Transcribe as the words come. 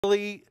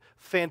really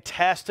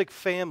fantastic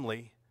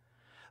family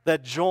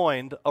that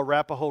joined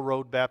Arapahoe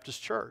Road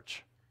Baptist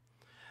Church.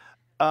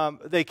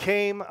 They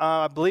came,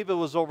 I believe it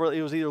was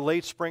either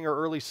late spring or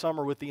early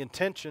summer, with the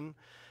intention,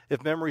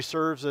 if memory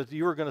serves, that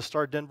you were going to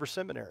start Denver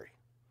Seminary.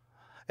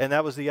 And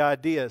that was the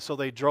idea. So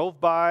they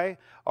drove by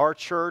our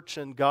church,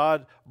 and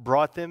God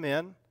brought them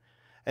in.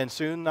 And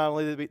soon, not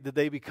only did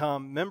they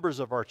become members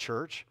of our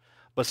church,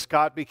 but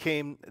Scott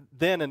became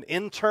then an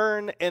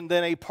intern and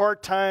then a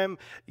part-time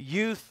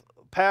youth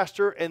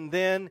pastor, and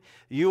then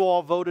you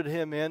all voted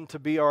him in to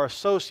be our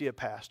associate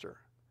pastor.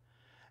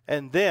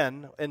 And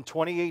then in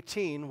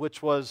 2018,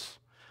 which was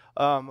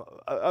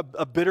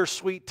a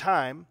bittersweet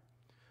time,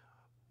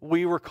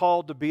 we were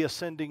called to be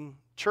ascending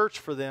church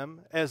for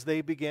them as they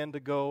began to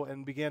go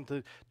and began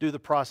to do the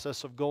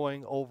process of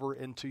going over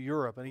into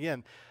Europe. And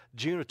again,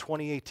 June of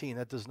 2018,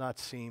 that does not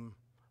seem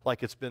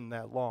like it's been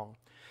that long.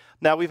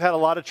 Now, we've had a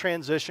lot of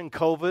transition,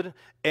 COVID,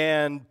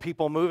 and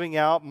people moving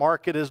out.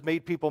 Market has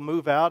made people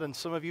move out, and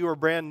some of you are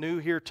brand new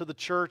here to the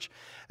church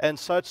and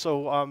such,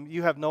 so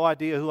you have no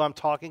idea who I'm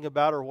talking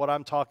about or what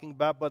I'm talking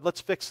about, but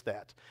let's fix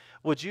that.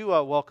 Would you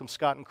welcome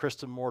Scott and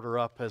Kristin Morter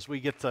up as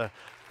we get to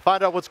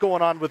find out what's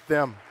going on with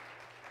them?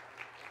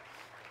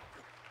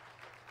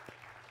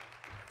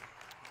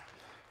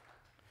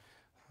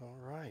 All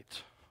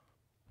right.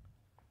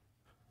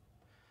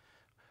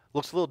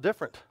 Looks a little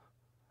different.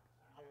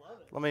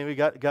 I mean, we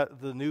got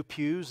the new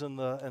pews and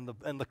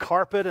the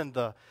carpet and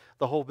the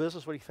whole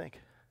business. What do you think?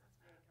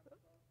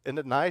 Isn't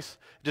it nice?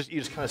 You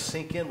just kind of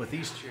sink in with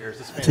these chairs.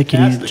 It's fantastic. I think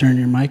you need to turn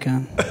your mic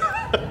on.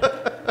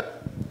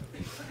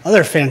 Oh,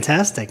 they're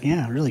fantastic.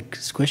 Yeah, really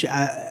squishy.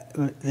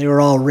 They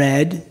were all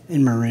red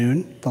and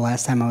maroon the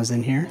last time I was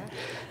in here.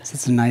 So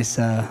it's a nice...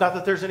 Not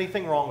that there's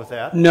anything wrong with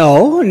that.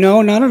 No,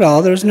 not at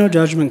all. There's no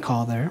judgment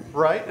call there.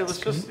 Right? It was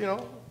just,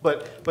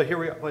 But here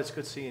we are. Well, it's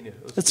good seeing you.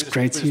 It's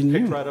great seeing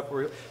you. Right up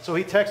so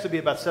he texted me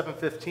about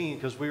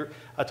 7:15 because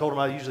I told him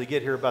I usually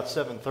get here about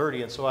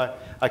 7:30, and so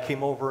I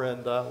came over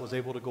and was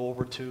able to go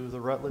over to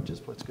the Rutledges.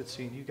 But it's good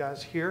seeing you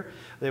guys here.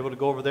 I was able to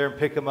go over there and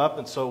pick him up,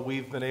 and so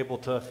we've been able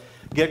to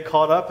get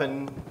caught up.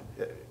 And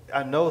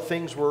I know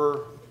things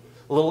were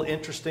a little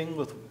interesting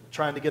with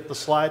trying to get the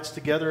slides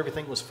together.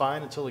 Everything was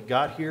fine until it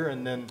got here,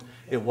 and then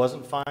it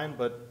wasn't fine.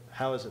 But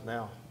how is it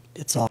now?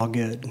 It's all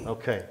good.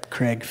 Okay.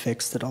 Craig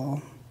fixed it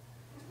all.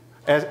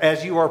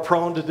 As you are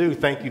prone to do.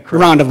 Thank you,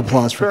 Craig. Round of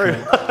applause for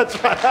Craig.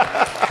 That's right.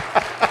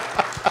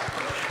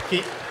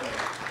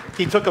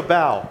 he took a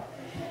bow,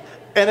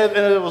 and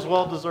it was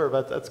well deserved.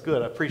 That's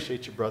good. I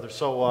appreciate you, brother.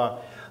 So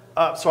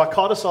I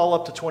caught us all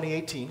up to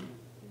 2018.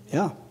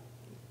 Yeah.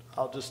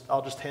 I'll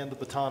just hand the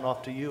baton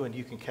off to you, and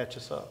you can catch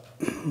us up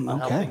on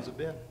how Okay. things have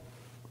been.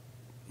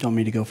 Do you want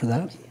me to go for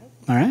that?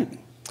 All right.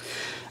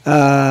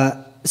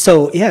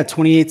 So yeah,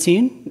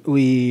 2018,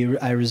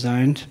 I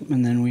resigned,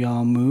 and then we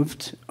all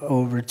moved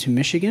over to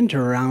Michigan to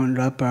round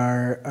up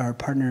our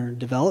partner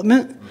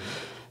development.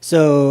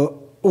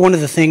 So one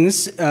of the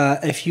things,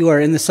 if you are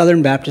in the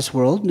Southern Baptist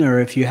world, or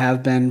if you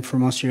have been for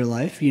most of your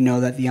life, you know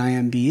that the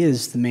IMB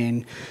is the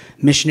main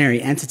missionary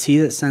entity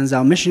that sends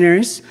out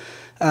missionaries.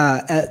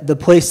 At the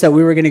place that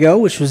we were going to go,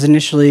 which was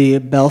initially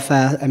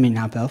Belfast,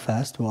 not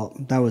Belfast, well,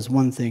 that was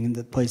one thing,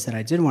 the place that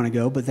I did want to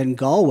go, but then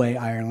Galway,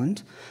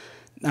 Ireland.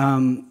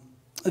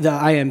 The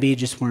IMB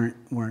just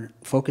weren't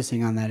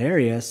focusing on that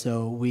area,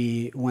 so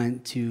we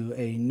went to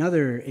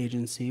another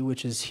agency,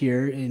 which is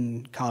here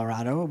in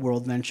Colorado,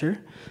 World Venture,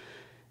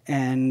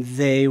 and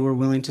they were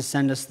willing to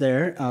send us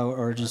there,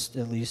 or just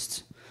at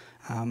least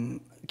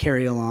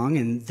carry along,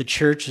 and the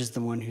church is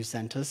the one who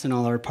sent us and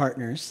all our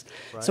partners.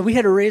 Right. So we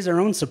had to raise our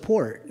own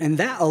support, and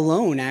that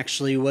alone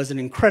actually was an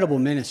incredible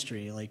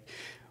ministry. Like,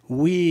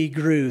 we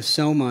grew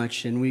so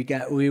much, and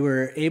we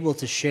were able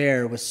to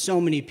share with so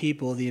many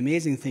people the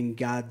amazing thing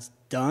God's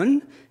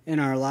done in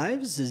our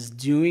lives, is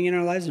doing in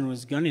our lives, and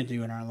was going to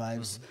do in our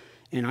lives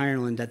in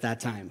Ireland at that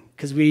time.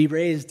 Because we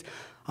raised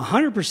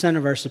 100%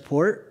 of our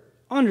support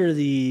under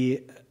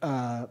the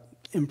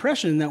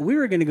impression that we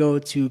were going to go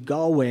to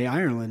Galway,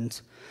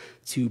 Ireland,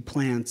 to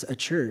plant a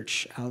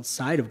church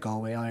outside of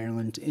Galway,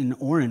 Ireland, in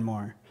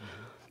Oranmore.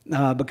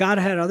 But God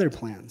had other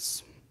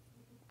plans.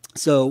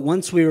 So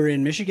once we were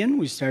in Michigan,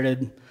 we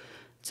started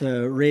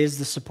to raise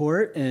the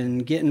support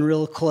and getting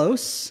real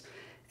close.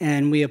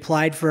 And we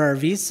applied for our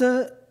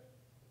visa,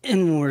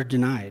 and we were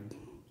denied.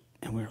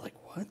 And we were like,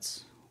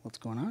 what's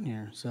going on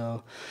here?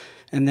 So,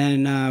 and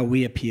then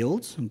we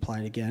appealed,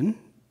 applied again,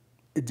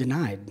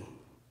 denied.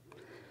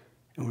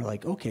 And we're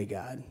like, okay,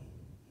 God,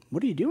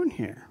 what are you doing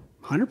here?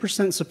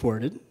 100%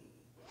 supported,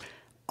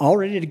 all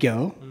ready to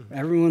go.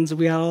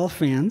 We got all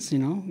fans, we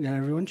got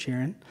everyone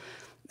cheering.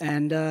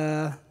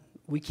 And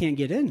we can't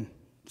get in.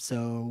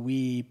 So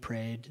we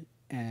prayed,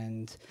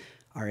 and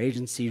our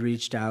agency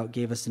reached out,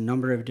 gave us a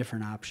number of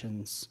different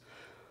options.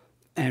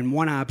 And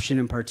one option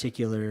in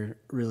particular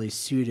really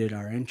suited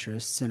our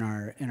interests and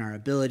our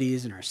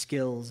abilities and our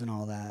skills and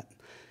all that.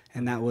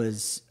 And that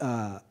was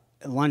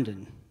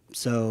London.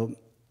 So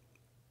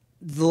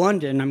the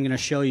London, I'm going to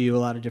show you a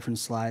lot of different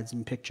slides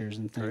and pictures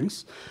and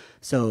things.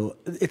 So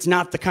it's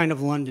not the kind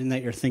of London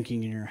that you're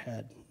thinking in your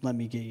head. Let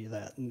me get you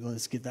that.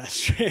 Let's get that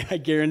straight. I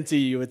guarantee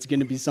you it's going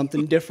to be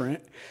something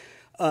different.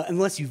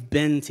 Unless you've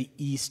been to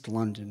East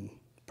London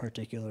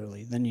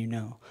particularly, then you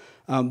know.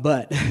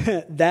 But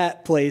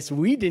that place,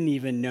 we didn't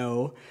even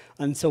know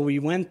until we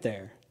went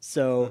there.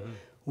 So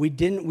we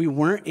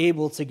weren't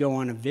able to go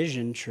on a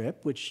vision trip,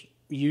 which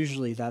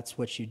usually that's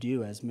what you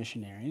do as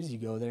missionaries. You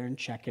go there and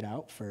check it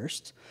out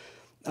first.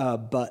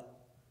 But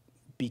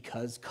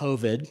because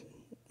COVID,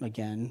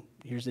 again,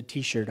 here's a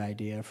t-shirt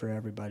idea for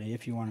everybody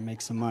if you want to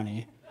make some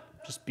money.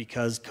 Just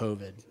because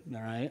COVID,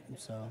 all right?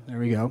 So there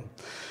we go.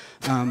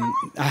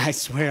 I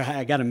swear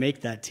I got to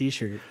make that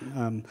t-shirt.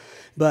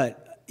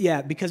 But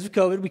yeah, because of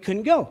COVID, we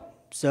couldn't go.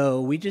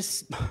 So we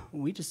just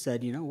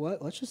said, you know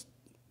what? Let's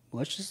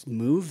just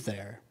move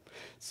there.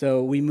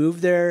 So we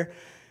moved there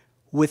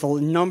with a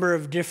number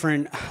of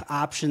different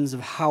options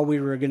of how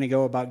we were going to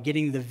go about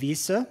getting the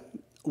visa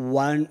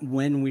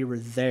when we were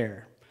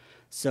there.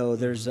 So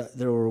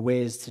there were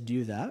ways to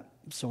do that.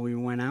 So we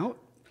went out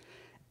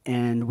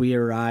and we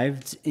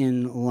arrived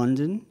in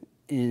London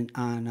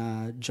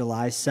on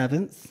July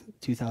 7th,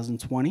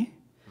 2020,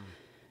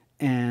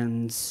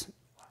 and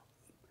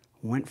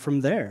went from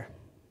there.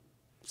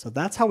 So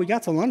that's how we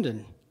got to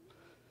London.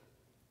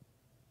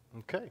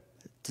 Okay.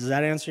 Does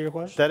that answer your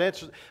question? That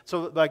answers.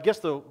 So I guess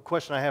the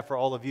question I have for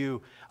all of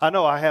you, I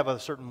know I have a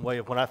certain way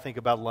of when I think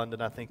about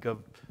London, I think of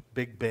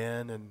Big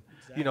Ben and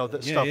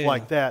stuff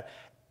like that.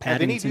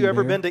 Have any of you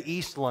ever been to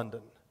East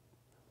London,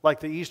 like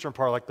the eastern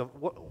part, like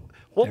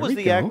what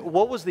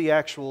was the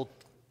actual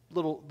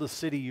the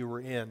city you were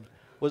in?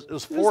 It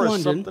was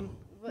Forest something?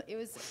 Well,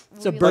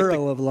 it's a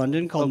borough of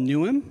London called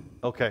Newham.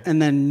 Okay.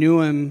 And then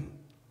Newham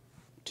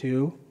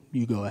 2.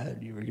 You go ahead.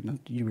 You were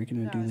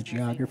gonna do the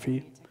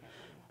geography.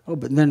 Oh,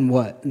 but then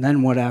what? And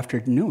then what after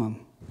Newham?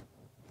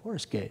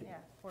 Forest Gate.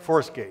 Yeah,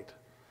 Forest Gate.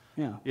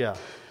 Yeah. Yeah.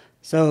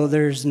 So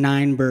there's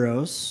 9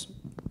 boroughs,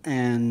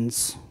 and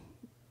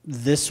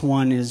this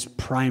one is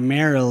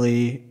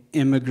primarily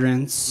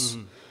immigrants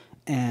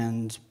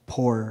and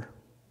poor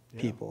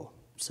people.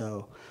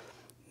 So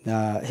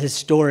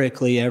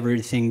historically,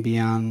 everything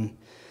beyond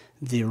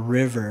the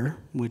river,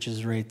 which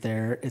is right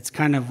there, it's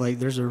kind of like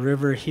there's a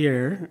river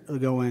here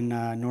going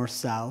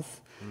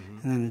north-south,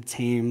 and then the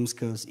Thames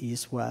goes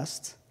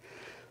east-west.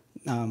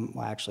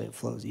 Well, actually, it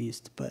flows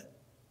east, but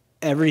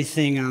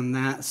everything on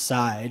that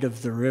side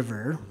of the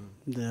river,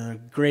 the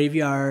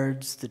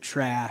graveyards, the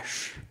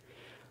trash,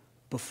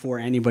 before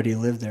anybody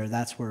lived there,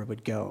 that's where it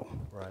would go.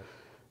 Right.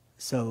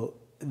 So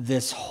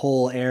this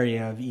whole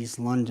area of East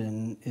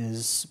London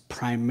is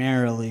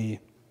primarily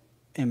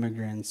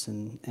immigrants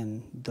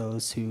and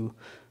those who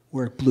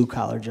work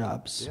blue-collar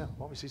jobs. Yeah, why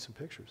don't we see some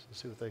pictures?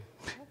 Let's see what they...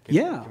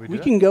 We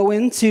can go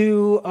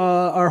into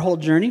our whole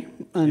journey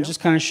and just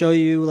kind of show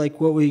you like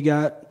what we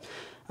got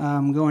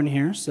going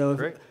here. So,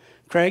 Great.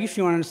 Craig, if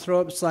you wanted to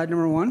throw up slide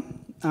number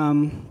 1.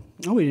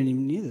 We didn't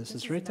even need this.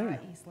 It's right there.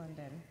 East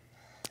London.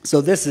 So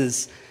this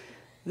is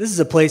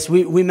a place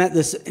we met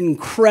this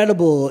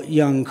incredible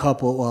young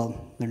couple.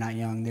 Well, they're not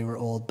young; they were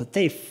old, but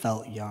they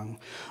felt young.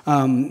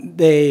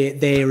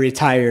 They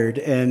retired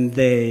and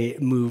they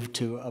moved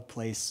to a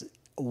place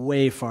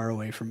way far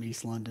away from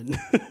East London.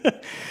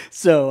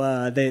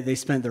 So they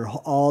spent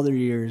all their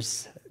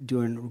years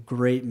doing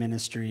great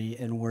ministry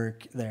and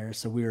work there.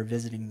 So we were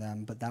visiting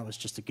them, but that was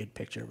just a good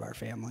picture of our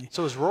family.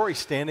 So is Rory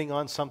standing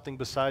on something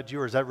beside you,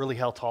 or is that really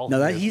how tall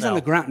No, he is he's now? on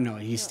the ground. No,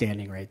 he's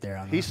standing right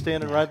there. He's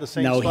standing right at the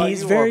same spot No,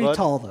 he's you very are, bud.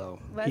 tall, though.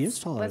 He is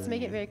taller Let's than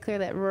make you. it very clear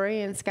that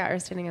Rory and Scott are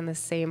standing on the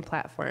same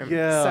platform.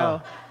 Yeah.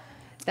 So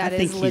that I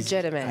think is he's-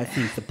 legitimate. I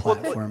think the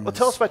platform Well,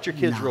 tell us about your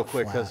kids not real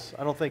quick, flat. because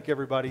I don't think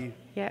everybody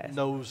Yes.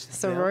 knows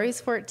So them.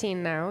 Rory's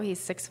 14 now. He's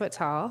 6 foot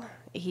tall.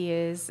 He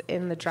is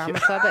in the drama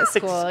club at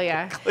school.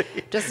 Exactly.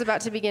 Yeah, just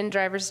about to begin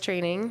driver's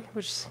training,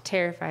 which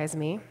terrifies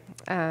me.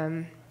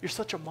 You're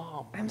such a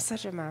mom. I'm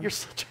such a mom. You're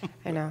such a mom.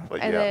 I know.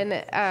 But And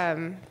yeah.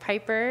 then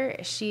Piper,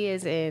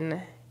 she's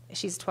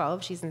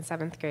 12. She's in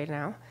 7th grade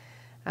now.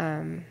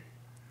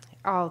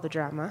 All the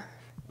drama.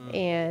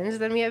 And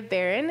then we have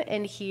Barron,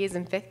 and he is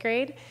in 5th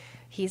grade.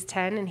 He's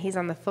 10, and he's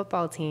on the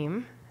football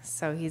team.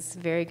 So he's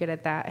very good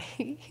at that.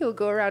 He'll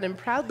go around and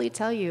proudly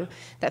tell you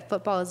that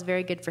football is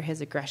very good for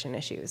his aggression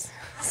issues.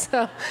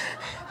 So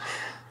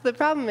the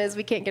problem is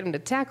we can't get him to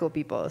tackle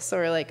people. So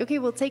we're like, okay,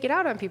 we'll take it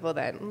out on people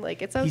then.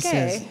 Like, it's okay. He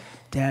says,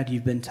 Dad,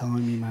 you've been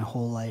telling me my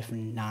whole life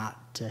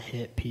not to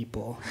hit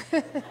people.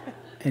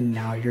 And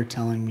now you're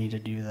telling me to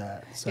do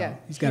that. So Yeah,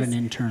 he's got an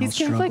internal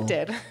struggle.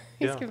 Conflicted.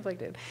 He's Yeah.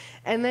 conflicted.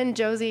 And then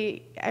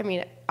Josie, I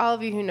mean, all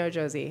of you who know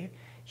Josie,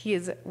 he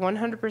is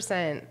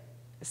 100%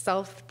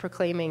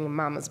 self-proclaiming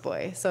mama's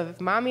boy. So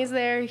if mommy's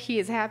there, he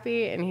is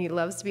happy and he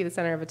loves to be the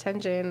center of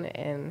attention.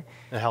 And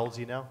how old is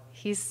he now?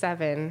 he's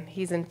 7.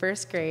 He's in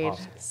 1st grade,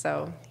 Awesome.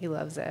 so he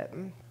loves it.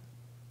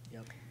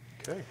 Yep.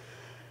 Okay.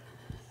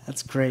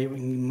 That's great. We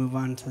can move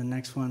on to the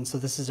next one. So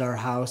this is our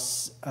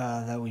house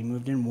that we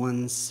moved in,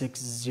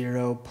 160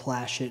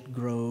 Plashett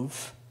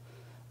Grove.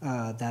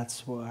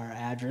 That's where our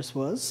address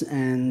was,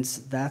 and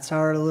that's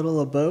our little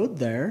abode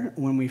there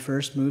when we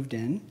first moved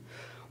in.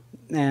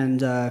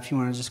 And if you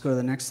want to just go to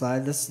the next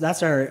slide,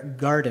 that's our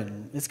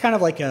garden. It's kind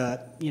of like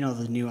the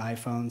new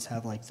iPhones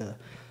have like the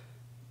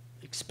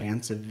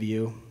expansive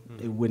view.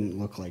 It wouldn't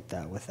look like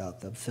that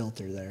without the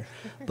filter there.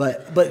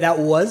 But that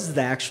was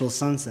the actual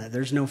sunset.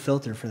 There's no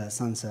filter for that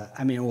sunset.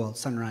 I mean, well,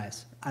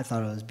 sunrise. I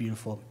thought it was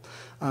beautiful.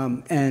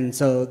 And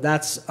so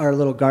that's our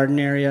little garden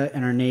area,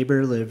 and our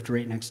neighbor lived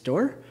right next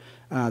door.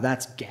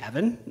 That's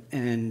Gavin,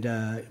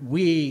 and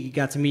we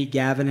got to meet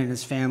Gavin and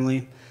his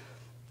family.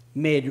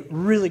 Made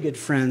really good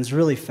friends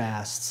really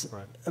fast.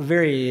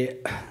 Right.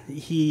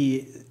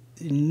 He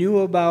knew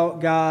about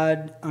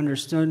God,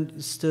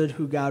 understood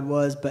who God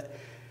was, but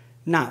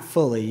not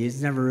fully.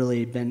 He's never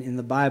really been in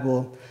the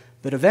Bible.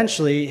 But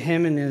eventually,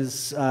 him and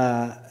his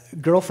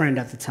girlfriend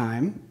at the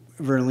time,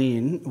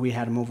 Verlene, we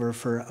had him over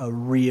for a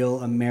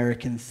real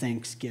American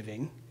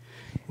Thanksgiving,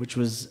 which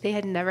was... They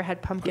had never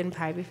had pumpkin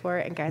pie before,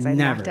 and guys, I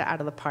knocked it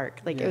out of the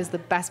park. It was the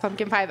best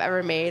pumpkin pie I've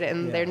ever made,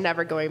 and they're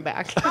never going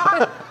back.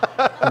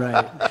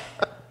 Right.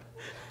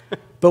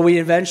 But we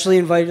eventually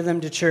invited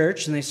them to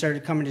church, and they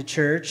started coming to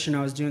church, and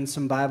I was doing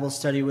some Bible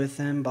study with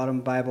them, bought them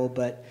a Bible,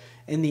 but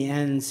in the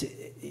end,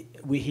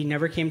 he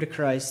never came to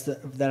Christ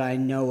that I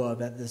know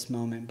of at this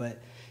moment,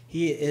 but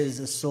he is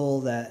a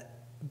soul that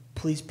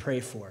please pray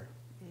for.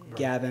 Right.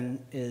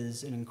 Gavin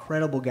is an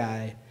incredible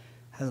guy,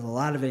 has a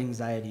lot of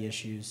anxiety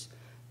issues,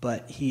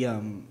 but he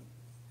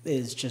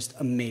is just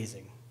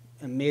amazing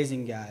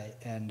guy,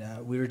 and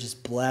we were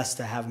just blessed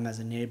to have him as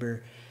a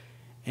neighbor,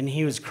 and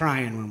he was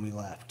crying when we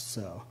left.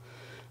 So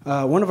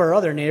one of our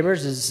other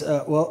neighbors is,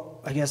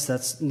 I guess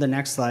that's the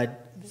next slide.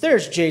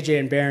 There's JJ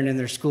and Barron in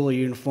their school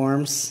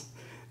uniforms.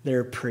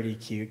 They're pretty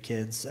cute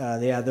kids.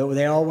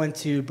 They all went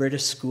to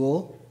British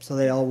school, so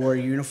they all wore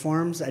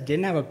uniforms. I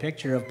didn't have a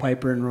picture of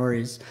Piper and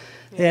Rory's.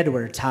 They had to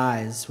wear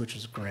ties, which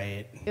was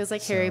great. It was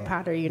like Harry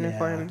Potter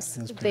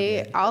uniforms.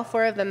 Yeah, all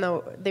four of them,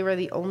 though, they were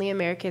the only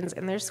Americans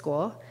in their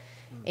school.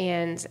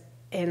 And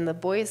in the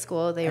boys'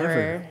 school, they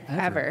were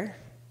ever.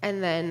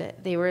 And then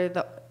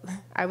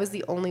I was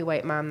the only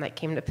white mom that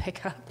came to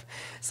pick up.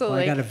 So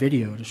I got a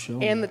video to show.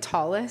 And the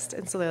tallest.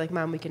 And so they're like,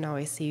 Mom, we can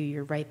always see you.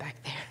 You're right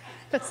back there.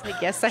 That's like,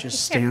 yes, I am.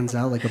 Just stands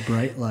out like a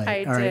bright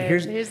light. All right,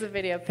 here's the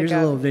video of Pickup. Here's a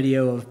little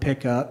video of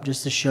Pickup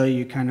just to show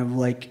you kind of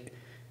like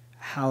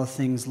how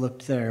things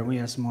looked there. We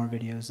have some more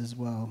videos as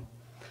well.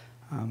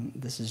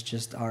 This is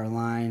just our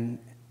line,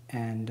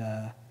 and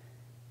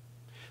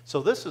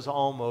so this is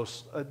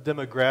almost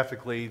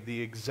demographically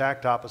the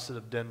exact opposite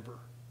of Denver.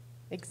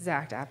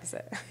 Exact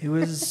opposite. It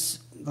was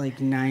like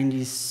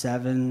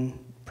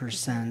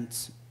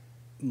 97%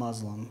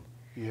 Muslim.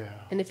 Yeah.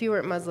 And if you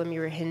weren't Muslim,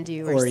 you were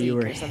Hindu or or Sikh you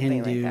were or something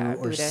Hindu like that.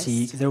 or Buddhist.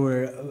 Sikh. There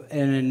were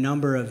and a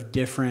number of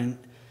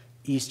different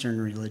Eastern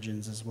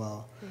religions as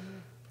well. Mm-hmm.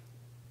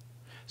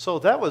 So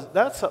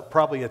that's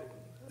probably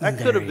that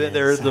could have been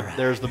is.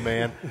 there's the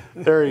man.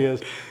 There he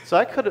is. So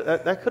that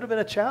could have been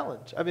a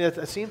challenge. I mean,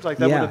 it seems like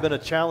that would have been a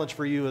challenge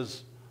for you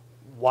as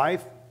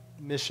wife,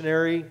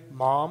 missionary,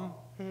 mom,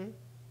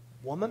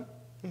 woman.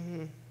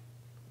 Mm-hmm.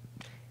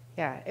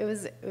 Yeah, it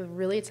was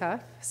really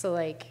tough. So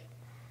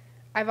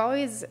I've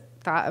always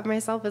thought of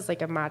myself as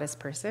a modest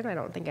person. I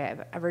don't think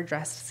I've ever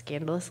dressed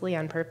scandalously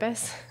on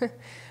purpose.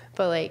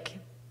 But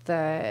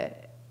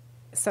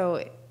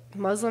so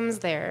Muslims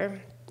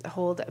there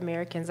hold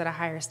Americans at a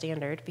higher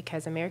standard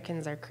because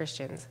Americans are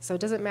Christians. So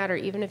it doesn't matter,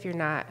 even if you're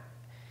not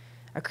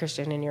a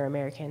Christian and you're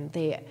American,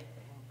 they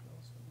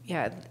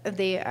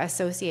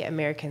associate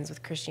Americans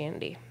with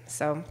Christianity.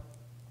 So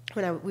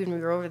when we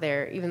were over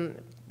there, even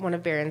one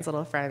of Barron's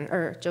little friends,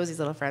 or Josie's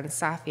little friends,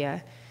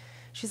 Safia,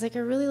 she's like, I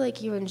really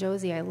like you and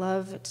Josie. I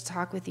love to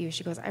talk with you.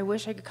 She goes, I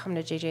wish I could come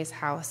to JJ's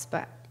house,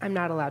 but I'm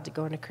not allowed to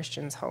go into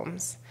Christians'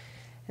 homes.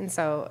 And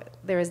so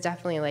there was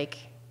definitely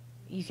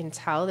you can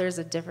tell there's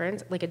a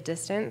difference, a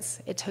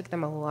distance. It took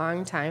them a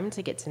long time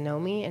to get to know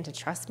me and to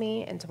trust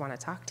me and to want to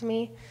talk to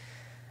me.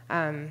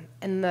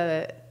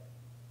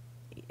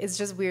 It's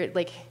just weird.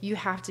 You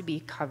have to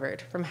be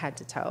covered from head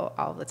to toe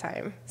all the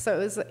time.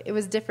 So it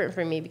was different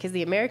for me because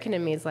the American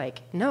in me is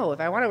no, if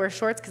I want to wear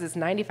shorts because it's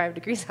 95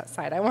 degrees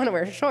outside, I want to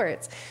wear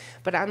shorts.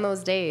 But on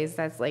those days,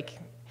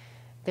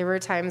 there were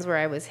times where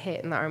I was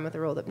hit in the arm with a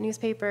rolled up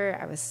newspaper,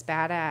 I was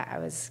spat at, I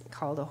was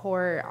called a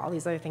whore, all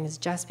these other things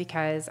just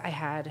because I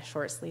had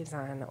short sleeves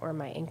on or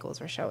my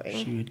ankles were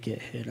showing. She would get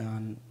hit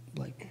on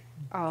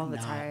all the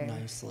time.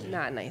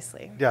 Not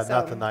nicely. Yeah,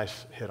 not the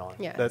nice hit on.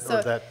 Yeah. Or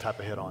that type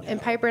of hit on.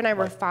 And Piper and I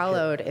were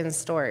followed in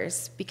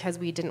stores because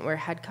we didn't wear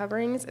head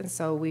coverings, and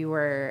so we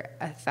were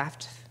a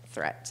theft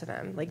threat to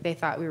them. They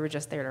thought we were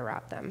just there to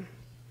rob them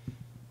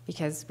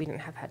because we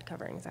didn't have head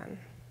coverings on.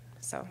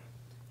 So.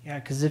 Yeah,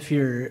 because if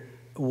you're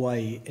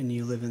white and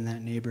you live in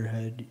that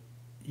neighborhood,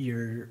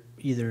 you're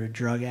either a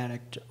drug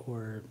addict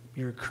or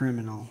you're a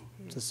criminal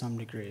to some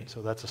degree.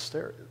 So that's a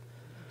stereotype.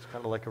 It's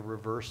kind of like a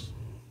reverse.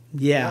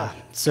 Yeah.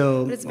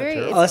 So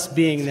us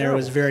being there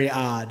was very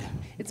odd.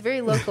 It's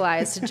very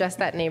localized to just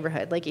that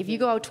neighborhood. If you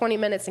go out 20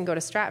 minutes and go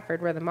to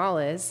Stratford where the mall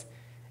is,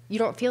 you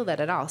don't feel that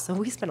at all. So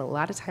we spent a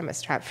lot of time at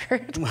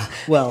Stratford.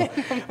 Well,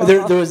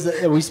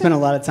 we spent a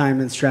lot of time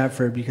in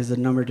Stratford because of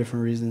a number of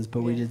different reasons,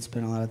 but we did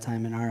spend a lot of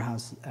time in our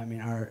house,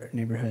 our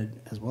neighborhood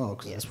as well,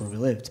 because that's where we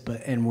lived,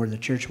 and where the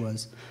church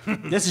was.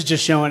 This is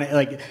just showing it,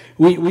 like,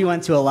 we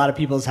went to a lot of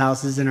people's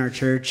houses in our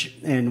church,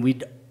 and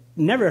we'd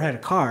never had a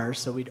car,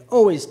 so we'd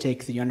always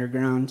take the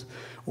underground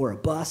or a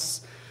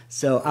bus.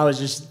 So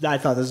I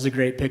thought this was a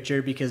great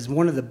picture, because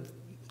one of the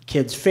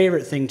kids'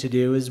 favorite thing to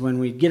do is when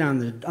we'd get on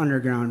the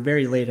underground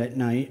very late at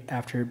night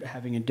after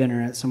having a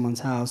dinner at someone's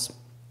house,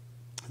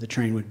 the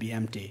train would be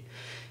empty.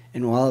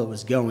 And while it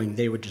was going,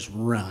 they would just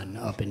run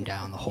up and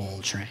down the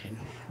whole train.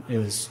 They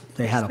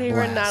had a blast. They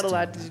were not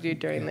allowed to do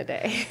during the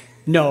day.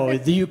 No,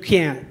 you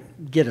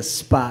can't get a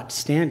spot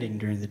standing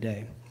during the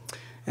day.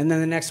 And then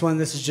the next one,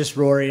 this is just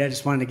Rory. I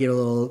just wanted to get a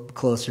little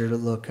closer to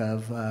look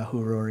of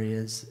who Rory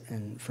is,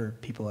 and for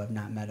people who have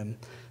not met him.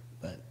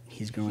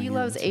 He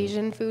loves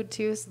Asian food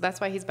too, so that's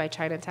why he's by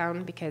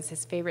Chinatown, because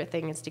his favorite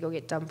thing is to go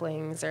get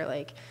dumplings or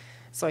like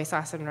soy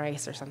sauce and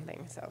rice or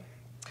something.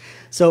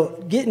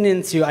 So getting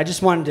into, I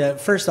just wanted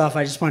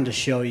to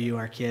show you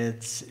our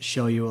kids,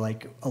 show you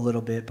like a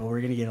little bit, but we're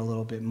going to get a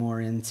little bit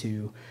more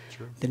into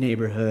the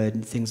neighborhood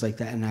and things like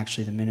that, and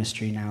actually the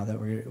ministry now that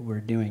we're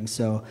doing.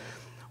 So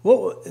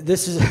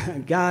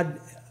God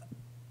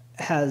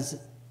has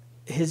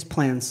his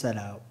plans set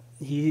out.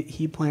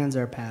 He plans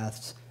our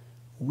paths.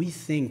 We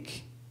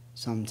think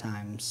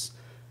sometimes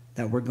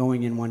that we're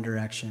going in one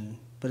direction,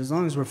 but as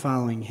long as we're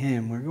following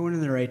him, we're going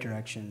in the right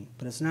direction.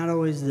 But it's not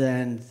always the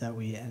end that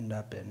we end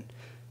up in.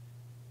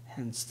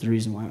 Hence the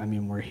reason why,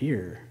 we're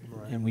here,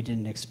 and we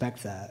didn't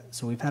expect that.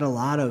 So we've had a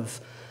lot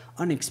of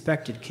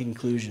unexpected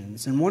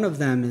conclusions, and one of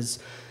them is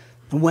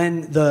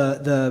when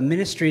the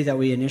ministry that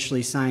we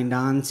initially signed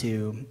on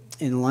to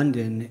in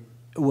London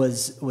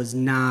was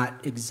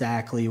not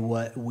exactly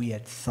what we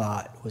had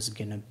thought was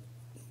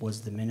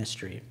the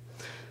ministry.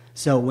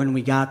 So when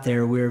we got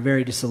there, we were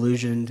very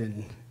disillusioned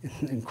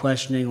and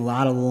questioning, a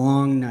lot of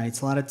long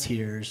nights, a lot of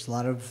tears, a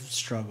lot of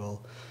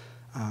struggle,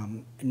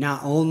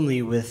 not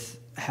only with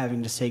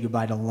having to say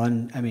goodbye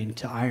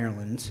to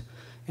Ireland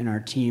and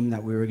our team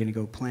that we were going to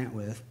go plant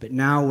with, but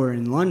now we're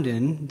in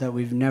London that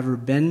we've never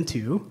been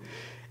to,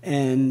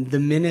 and the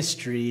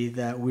ministry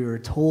that we were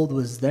told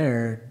was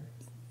there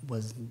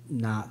was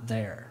not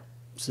there.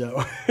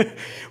 So,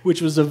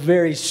 which was a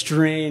very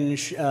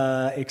strange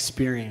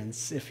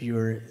experience, if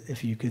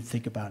you could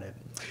think about it.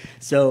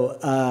 So,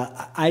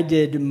 I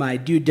did my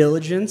due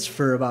diligence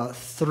for about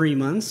 3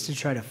 months to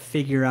try to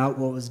figure out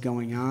what was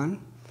going on,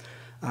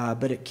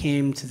 but it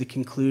came to the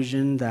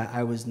conclusion that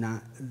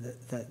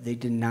that they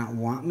did not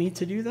want me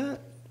to do that,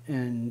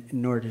 and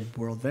nor did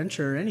World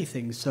Venture or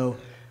anything. So,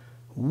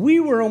 we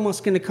were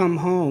almost going to come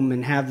home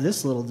and have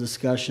this little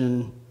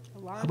discussion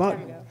about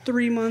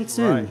 3 months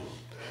in.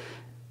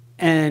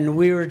 And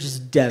we were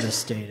just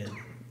devastated,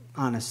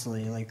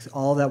 honestly, like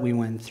all that we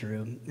went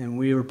through. And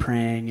we were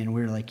praying, and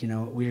we were like,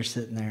 we were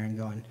sitting there and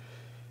going,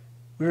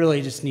 we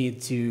really just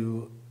need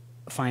to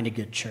find a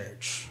good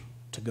church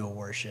to go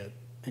worship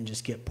and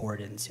just get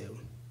poured into.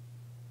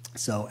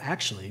 So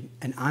actually,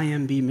 an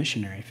IMB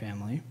missionary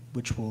family,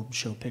 which we'll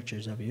show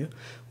pictures of you,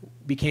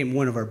 became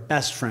one of our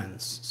best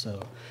friends.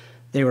 So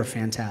they were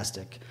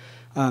fantastic.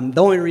 The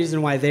only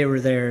reason why they were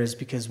there is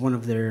because one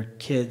of their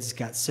kids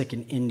got sick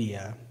in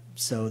India.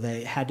 So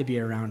they had to be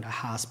around a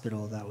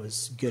hospital that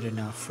was good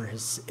enough for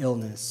his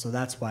illness. So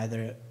that's why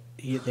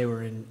they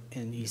were in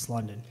East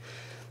London.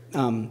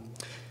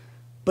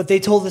 But they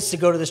told us to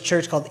go to this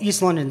church called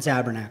East London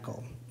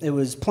Tabernacle. It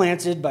was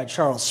planted by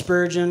Charles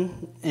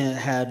Spurgeon. And it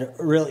had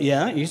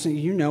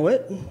you know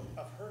it.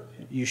 I've heard of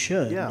him. You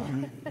should. Yeah.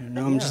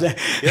 I'm just saying.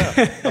 Yeah,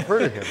 I've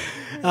heard of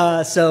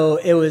him. So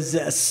it was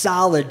a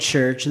solid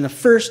church. And the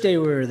first day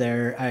we were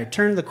there, I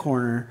turned the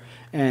corner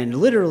and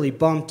literally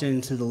bumped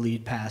into the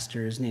lead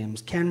pastor. His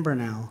name's Ken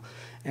Burnell,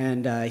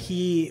 and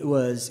he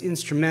was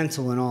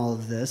instrumental in all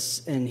of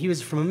this. And he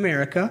was from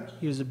America.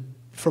 He was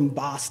from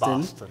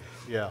Boston.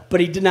 Yeah. But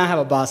he did not have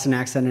a Boston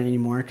accent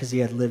anymore because he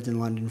had lived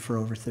in London for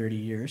over 30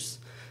 years.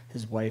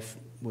 His wife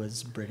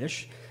was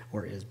British,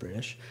 or is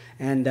British,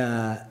 and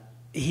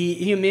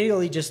he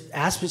immediately just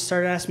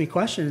started asking me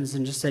questions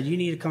and just said, "You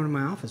need to come to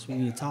my office. We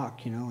need to talk.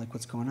 Like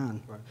what's going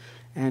on." Right.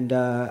 And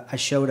I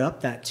showed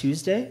up that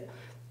Tuesday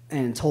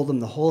and told him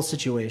the whole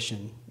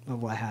situation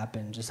of what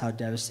happened, just how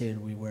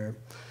devastated we were.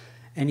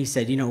 And he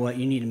said, "You know what?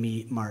 You need to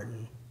meet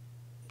Martin,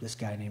 this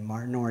guy named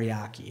Martin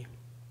Oriaki."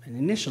 And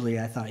initially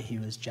I thought he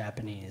was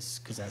Japanese,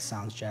 because that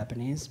sounds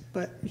Japanese,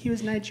 but he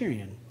was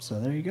Nigerian. So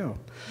there you go.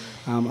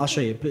 I'll show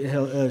you.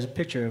 There's a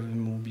picture of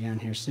him. Will be on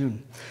here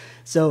soon.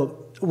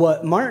 So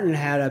what Martin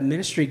had a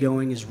ministry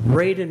going is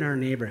right in our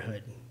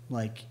neighborhood,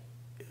 like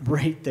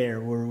right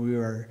there where we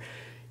were.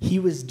 He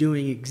was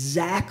doing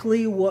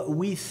exactly what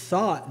we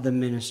thought the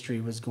ministry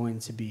was going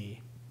to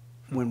be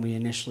when we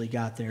initially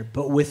got there,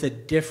 but with a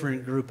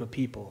different group of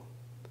people.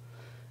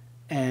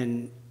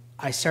 And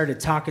I started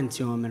talking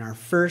to him in our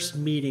first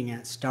meeting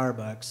at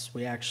Starbucks.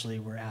 We actually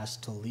were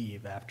asked to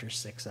leave after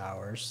 6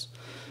 hours.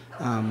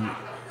 How,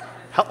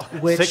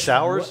 6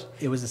 hours?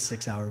 It was a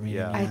 6-hour meeting.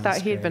 Yeah. I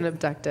thought he'd been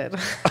abducted.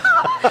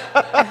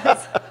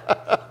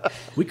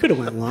 We could have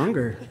went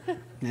longer.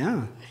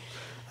 Yeah.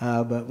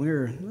 But we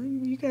were,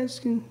 you guys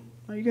can...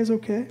 Are you guys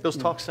okay? Those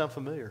talks sound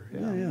familiar.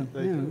 Yeah.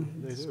 They do.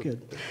 It's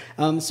good.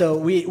 So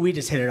we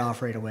just hit it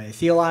off right away.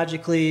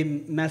 Theologically,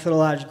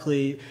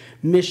 methodologically,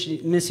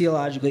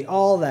 missiologically,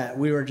 all that.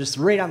 We were just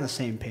right on the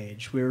same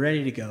page. We were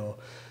ready to go.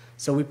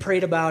 So we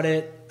prayed about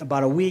it.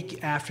 About a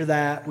week after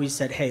that, we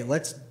said, "Hey,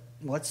 let's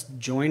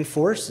join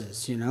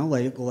forces. You know,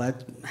 like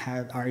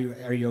are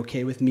you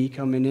okay with me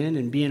coming in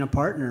and being a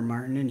partner,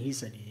 Martin?" And he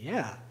said,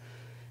 "Yeah."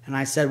 And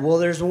I said, "Well,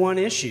 there's one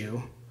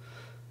issue.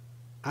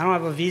 I don't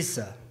have a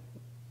visa.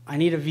 I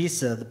need a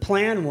visa." The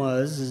plan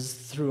is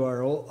through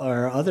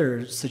our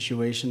other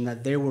situation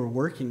that they were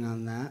working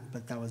on that,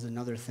 but that was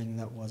another thing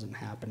that wasn't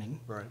happening.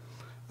 Right.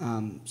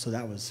 So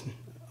that was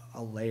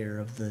a layer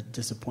of the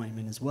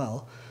disappointment as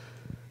well.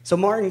 So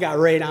Martin got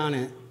right on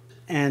it,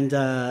 and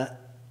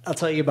I'll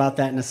tell you about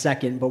that in a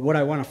second. But what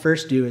I want to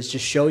first do is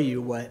just show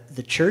you what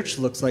the church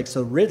looks like.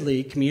 So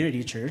Ridley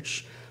Community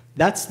Church,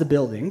 that's the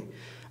building.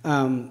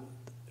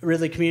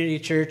 Ridley Community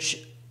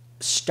Church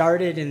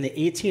started in the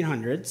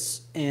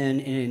 1800s, and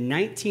in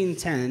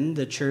 1910,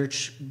 the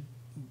church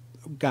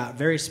got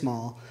very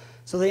small.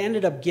 So they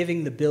ended up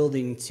giving the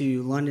building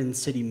to London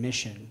City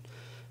Mission,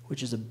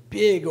 which is a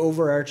big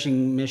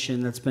overarching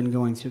mission that's been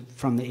going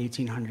from the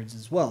 1800s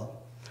as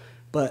well.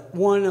 But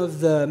one of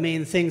the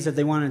main things that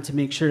they wanted to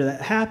make sure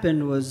that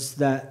happened was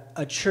that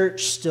a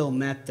church still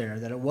met there,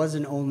 that it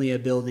wasn't only a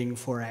building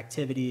for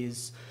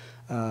activities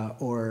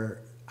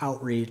or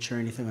outreach or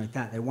anything like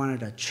that. They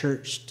wanted a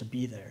church to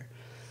be there.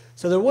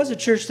 So there was a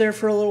church there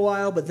for a little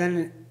while, but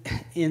then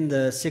in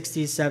the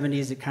 60s,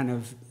 70s,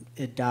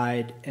 it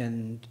died,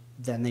 and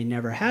then they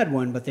never had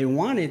one, but they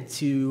wanted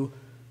to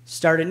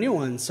start a new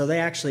one. So they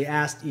actually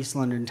asked East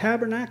London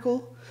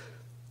Tabernacle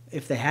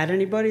if they had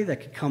anybody that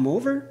could come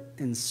over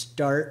and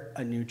start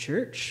a new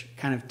church,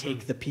 kind of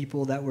take the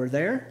people that were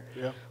there.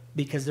 Yeah.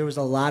 Because there was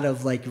a lot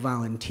of like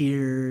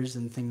volunteers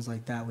and things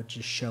like that would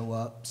just show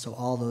up. So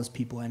all those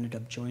people ended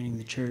up joining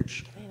the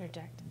church. Can I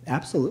interject?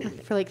 Absolutely.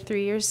 For like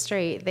 3 years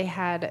straight, they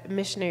had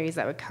missionaries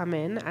that would come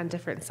in on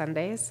different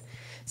Sundays.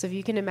 So if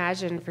you can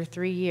imagine, for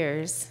 3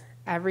 years,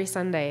 every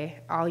Sunday,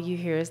 all you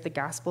hear is the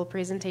gospel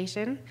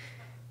presentation.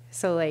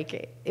 So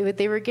like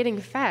they were getting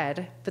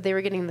fed, but they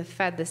were getting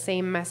fed the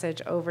same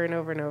message over and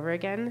over and over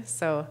again.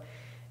 So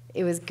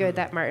it was good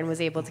that Martin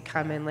was able to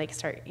come and like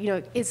start,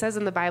 it says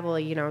in the Bible,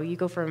 you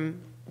go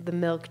from the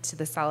milk to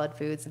the solid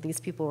foods, and these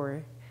people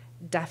were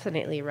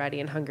definitely ready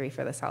and hungry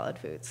for the solid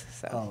foods.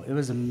 So it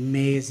was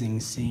amazing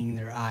seeing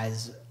their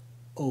eyes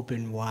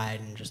open wide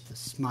and just the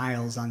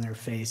smiles on their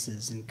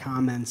faces and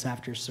comments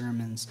after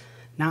sermons,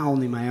 not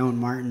only my own,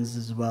 Martin's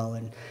as well,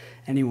 and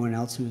anyone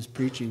else who was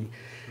preaching.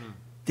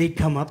 They'd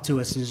come up to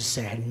us and just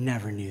say, "I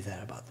never knew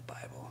that about the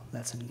Bible.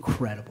 That's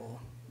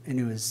incredible." And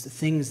it was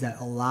things that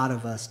a lot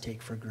of us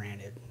take for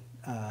granted.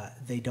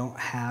 They don't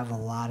have a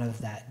lot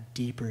of that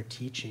deeper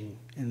teaching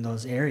in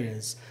those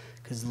areas,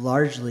 because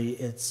largely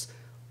it's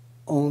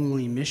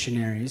only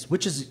missionaries,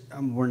 which is,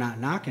 we're not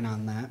knocking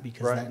on that,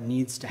 because right. that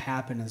needs to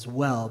happen as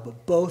well,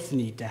 but both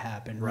need to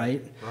happen,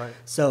 right? Right.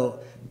 So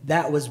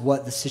that was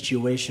what the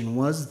situation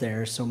was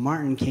there. So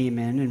Martin came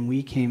in, and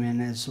we came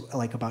in as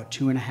like about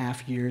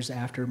 2.5 years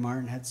after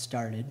Martin had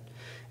started,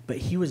 but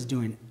he was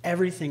doing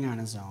everything on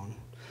his own.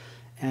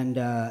 And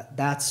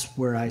that's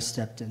where I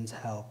stepped in to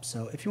help.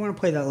 So if you want to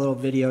play that little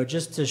video,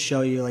 just to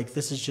show you, like,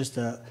 this is just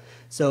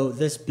so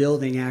this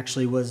building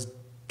actually was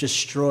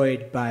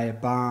destroyed by a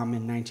bomb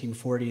in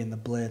 1940 in the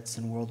Blitz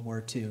in World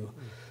War II.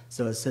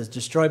 So it says,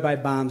 destroyed by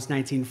bombs,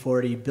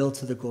 1940, built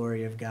to the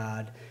glory of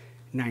God,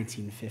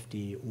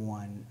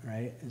 1951,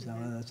 right? Is that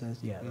what that says?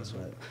 Yeah, that's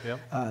what.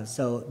 Yep.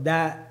 So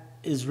that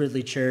is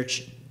Ridley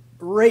Church.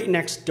 Right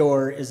next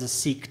door is a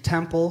Sikh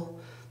temple.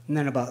 And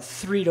then about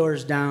 3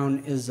 doors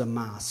down is a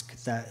mosque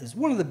that is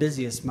one of the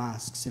busiest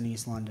mosques in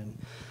East London.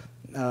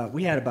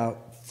 We had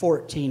about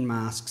 14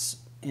 mosques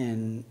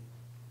in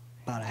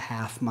about a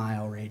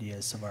half-mile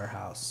radius of our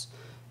house,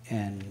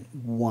 and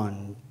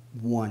one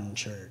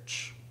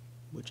church,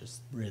 which is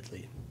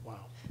Ridley.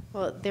 Wow.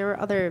 Well, there were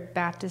other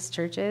Baptist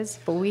churches,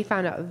 but we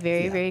found out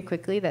very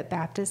quickly that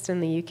Baptist in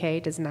the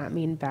UK does not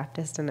mean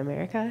Baptist in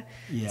America.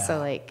 Yeah. So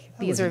like That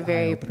these was are an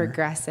very eye-opener.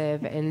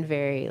 progressive and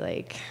very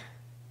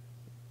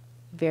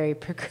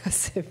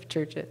progressive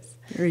churches.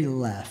 Very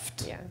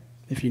left. Yeah.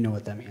 If you know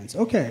what that means.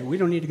 Okay, we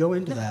don't need to go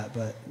into that,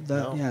 but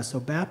No. yeah, so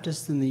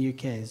Baptist in the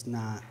UK is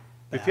not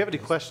If you have any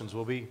Baptist. questions,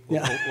 we'll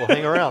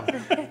hang around.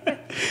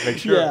 Make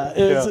sure.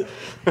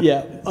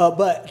 Yeah,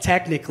 but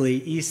technically,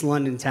 East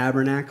London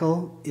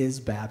Tabernacle is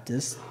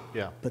Baptist,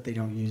 Yeah. but they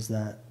don't use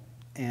that.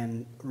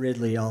 And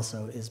Ridley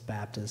also is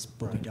Baptist,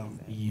 but we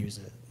don't use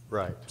it.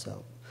 Right.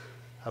 So,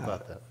 How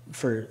about that?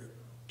 for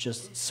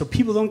just so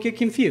people don't get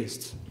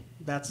confused.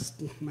 That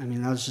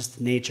was just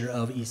the nature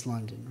of East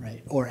London,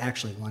 right? Or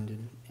actually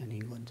London and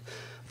England.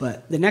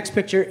 But the next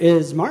picture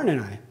is Martin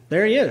and I.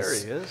 There he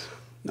is. There he is.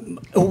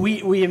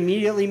 We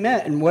immediately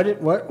met, and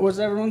what was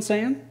everyone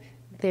saying?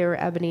 They were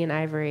ebony and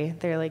ivory.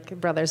 They're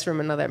like brothers from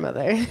another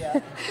mother.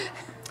 Yeah.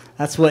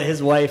 That's what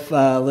his wife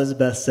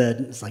Elizabeth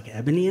said. It's like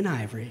ebony and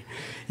ivory.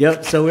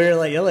 Yep. So we're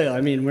like,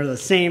 I mean, we're the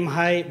same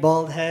height,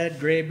 bald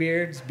head, gray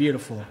beards,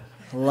 beautiful.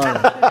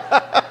 Love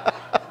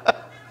it.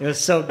 It was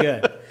so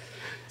good.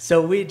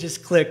 So we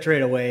just clicked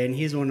right away, and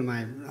he's one of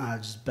my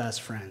just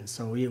best friends.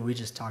 So we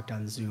just talked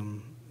on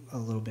Zoom a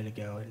little bit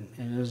ago,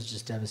 and it was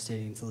just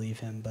devastating to leave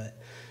him,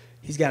 but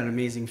he's got an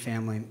amazing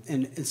family.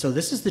 And so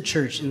this is the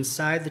church.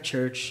 Inside the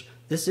church,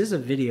 this is a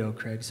video,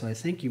 Craig, so I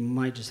think you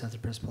might just have to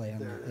press play on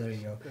that. There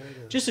you go.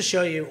 Just to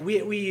show you,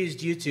 we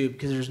used YouTube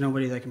because there's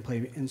nobody that can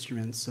play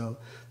instruments, so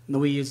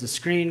we use the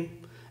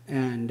screen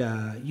and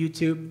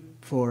YouTube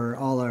for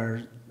all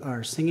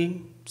our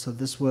singing. So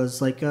this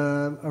was like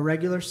a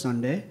regular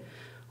Sunday,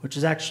 which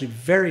is actually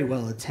very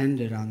well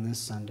attended on this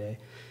Sunday.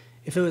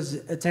 If it was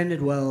attended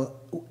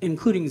well,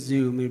 including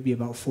Zoom, it would be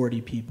about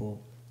 40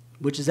 people,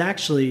 which is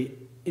actually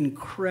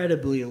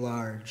incredibly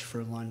large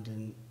for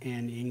London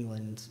and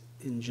England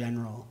in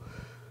general.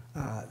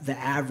 The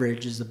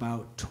average is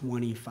about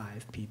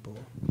 25 people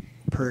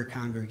per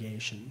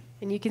congregation.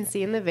 And you can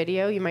see in the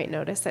video, you might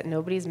notice that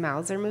nobody's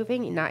mouths are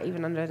moving, not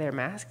even under their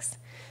masks,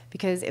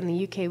 because in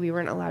the UK, we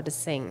weren't allowed to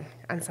sing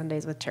on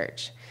Sundays with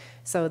church.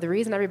 So the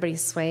reason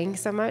everybody's swaying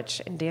so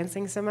much and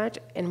dancing so much,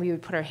 and we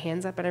would put our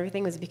hands up and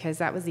everything, was because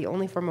that was the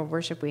only form of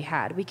worship we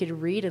had. We could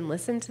read and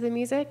listen to the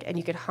music, and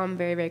you could hum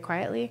very, very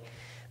quietly,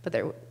 but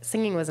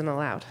singing wasn't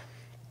allowed.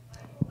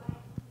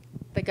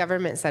 The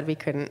government said we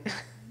couldn't.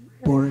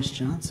 Boris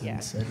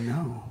Johnson said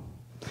no.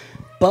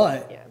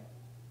 But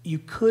you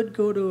could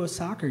go to a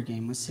soccer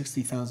game with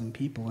 60,000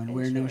 people and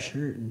wear no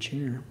shirt and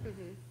cheer.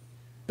 Mm-hmm.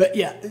 But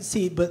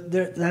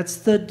that's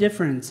the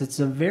difference.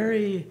 It's a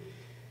very...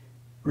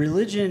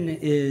 Religion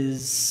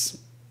is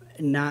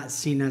not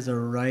seen as a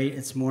right.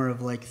 It's more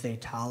of like they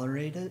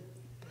tolerate it.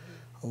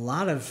 A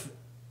lot of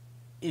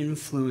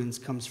influence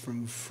comes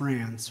from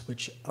France,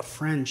 which a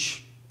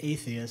French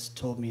atheist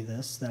told me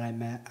this, that I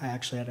met. I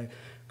actually had a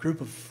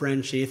group of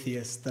French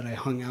atheists that I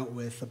hung out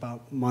with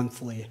about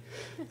monthly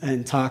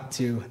and talked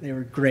to. They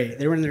were great.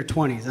 They were in their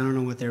 20s. I don't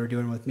know what they were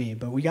doing with me,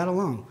 but we got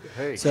along.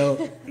 Hey.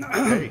 So...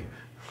 Hey.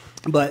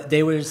 But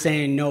they were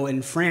saying, no,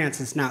 in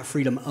France, it's not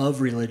freedom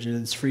of religion,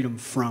 it's freedom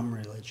from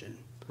religion.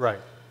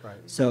 Right.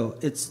 So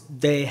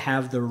they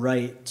have the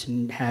right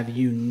to have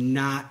you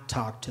not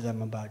talk to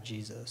them about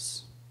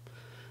Jesus.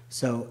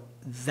 So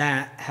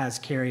that has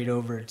carried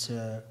over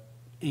to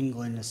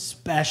England,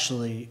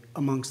 especially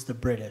amongst the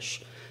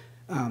British.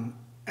 Not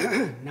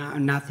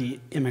the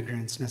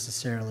immigrants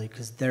necessarily,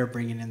 because they're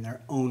bringing in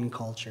their own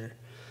culture.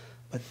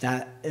 But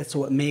it's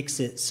what makes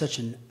it such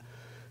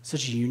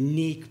a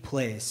unique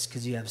place,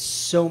 because you have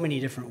so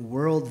many different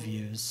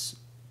worldviews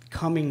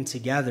coming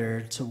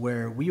together to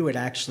where we would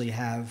actually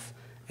have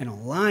an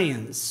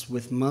alliance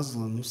with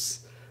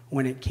Muslims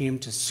when it came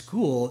to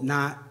school,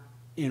 not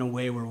in a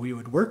way where we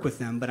would work with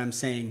them, but I'm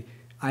saying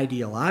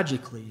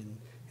ideologically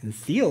and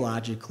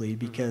theologically,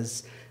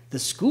 because the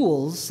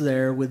schools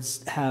there would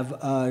have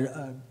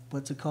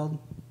what's it called?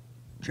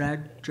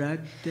 Drag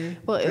day?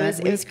 Well,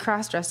 it was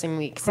cross-dressing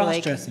week. So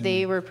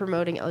they week. were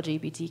promoting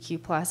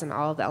LGBTQ plus in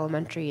all of the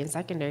elementary and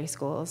secondary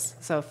schools,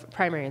 so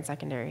primary and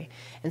secondary.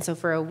 And so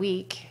for a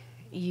week,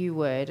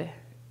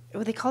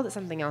 they called it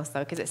something else though,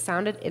 because it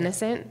sounded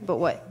innocent,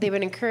 but they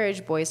would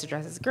encourage boys to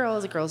dress as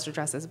girls to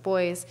dress as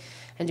boys,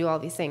 and do all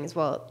these things.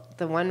 Well,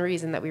 the one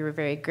reason that we were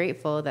very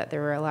grateful that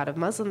there were a lot of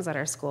Muslims at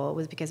our school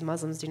was because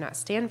Muslims do not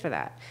stand for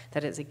that.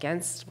 That is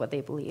against what they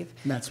believe.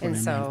 That's what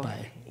I meant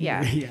by.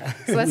 Yeah. Yeah.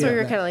 So that's why we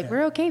were kind of like,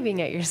 we're okay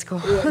being at your school.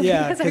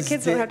 Because our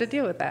kids don't have to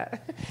deal with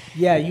that.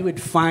 Yeah, you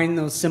would find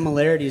those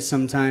similarities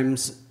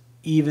sometimes,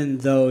 even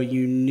though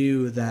you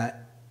knew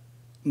that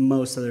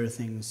most other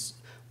things,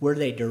 where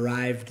they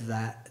derived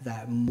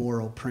that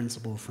moral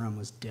principle from,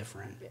 was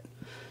different.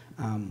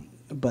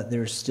 But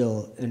there's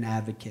still an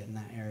advocate in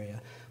that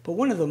area. But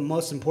one of the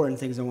most important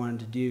things I wanted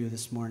to do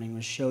this morning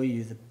was show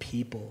you the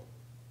people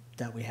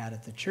that we had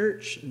at the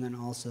church, and then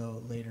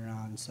also later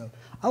on. So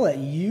I'll let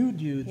you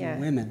do the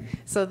women.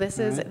 So these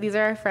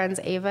are our friends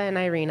Ava and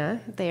Irina.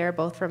 They are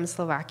both from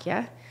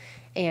Slovakia.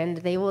 And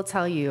they will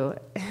tell you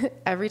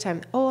every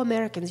time, oh,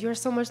 Americans, you're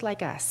so much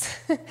like us.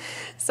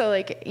 So,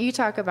 like, you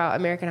talk about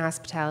American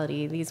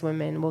hospitality, these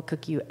women will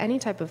cook you any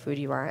type of food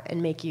you want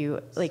and make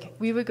you, like,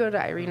 we would go to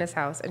Irina's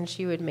house and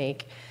she would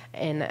make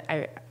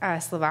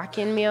a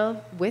Slovakian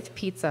meal with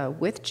pizza,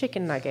 with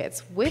chicken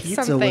nuggets, with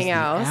something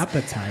else.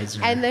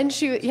 Appetizer. And then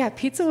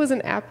pizza was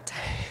an appetizer.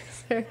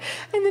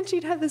 And then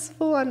she'd have this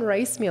full-on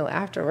rice meal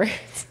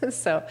afterwards.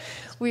 So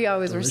we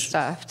always were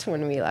stuffed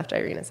when we left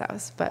Irina's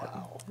house.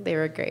 But they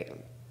were great.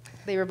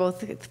 They were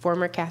both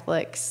former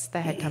Catholics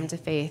that had come to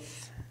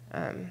faith.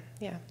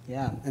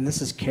 Yeah, and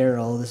this is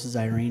Carol. This is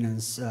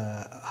Irina's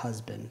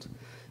husband.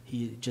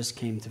 He just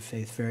came to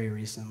faith very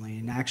recently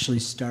and actually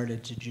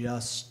started to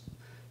just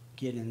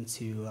get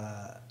into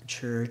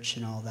church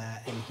and all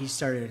that. And he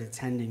started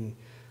attending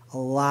a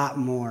lot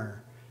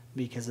more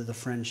because of the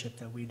friendship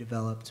that we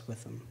developed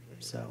with them.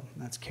 So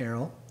that's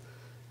Carol.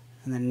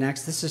 And then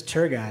next, this is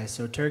Turgai.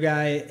 So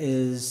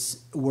Turgai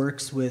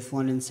works with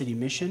London City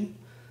Mission.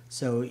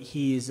 So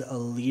he's a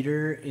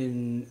leader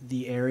in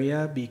the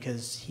area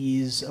because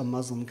he's a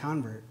Muslim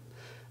convert.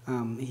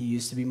 He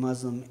used to be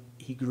Muslim.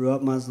 He grew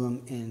up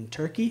Muslim in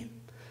Turkey,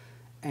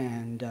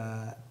 and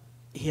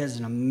he has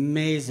an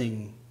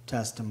amazing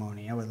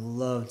testimony. I would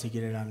love to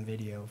get it on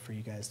video for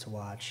you guys to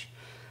watch.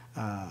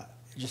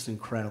 Just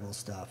incredible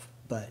stuff.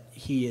 But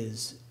he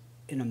is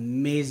an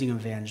amazing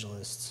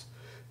evangelist,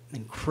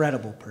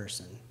 incredible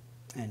person,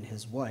 and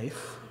his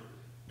wife,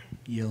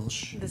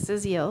 Yilsh. This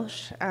is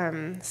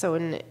Yilsh. So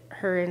when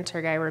her and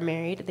Turgai were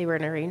married, they were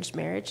an arranged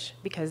marriage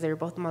because they were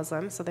both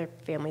Muslim, so their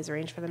families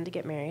arranged for them to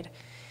get married.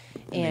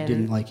 And they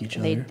didn't like each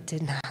other. They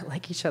did not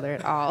like each other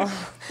at all.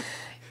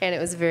 And it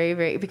was very,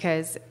 very,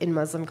 because in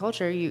Muslim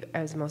culture,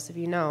 as most of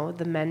you know,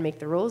 the men make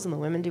the rules and the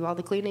women do all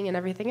the cleaning and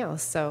everything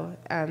else. So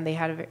they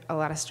had a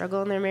lot of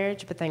struggle in their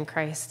marriage, but then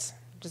Christ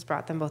just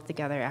brought them both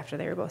together after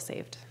they were both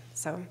saved.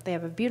 So they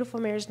have a beautiful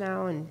marriage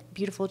now and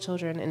beautiful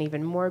children and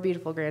even more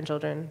beautiful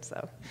grandchildren.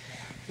 So.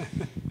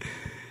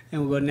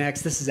 And we'll go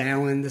next. This is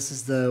Alan. This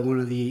is one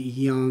of the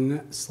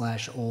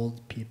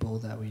young/old people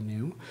that we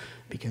knew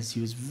because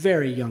he was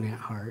very young at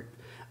heart.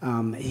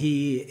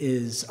 He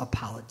is a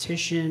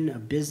politician, a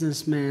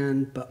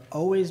businessman, but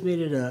always made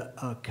it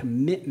a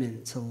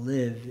commitment to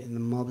live in the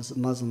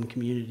Muslim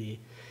community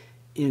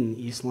in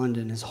East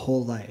London his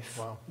whole life,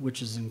 wow.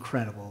 Which is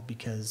incredible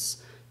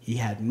because he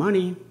had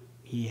money,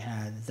 he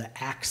had the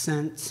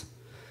accent,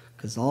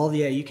 because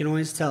you can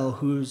always tell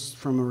who's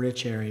from a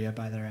rich area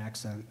by their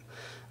accent.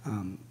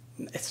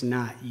 It's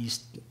not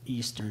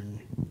Eastern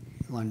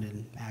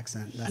London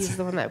accent. He's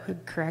the one that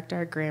would correct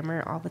our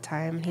grammar all the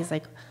time. He's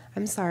like,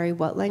 I'm sorry,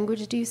 what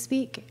language do you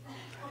speak?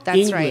 That's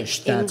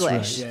English, right,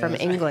 English yeah, from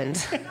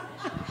England.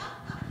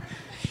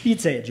 He'd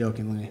say it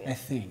jokingly, I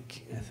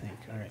think.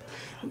 All right.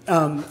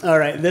 All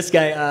right, this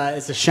guy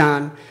is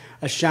Ashan.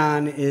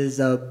 Ashan is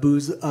a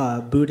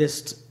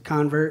Buddhist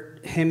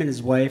convert. Him and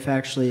his wife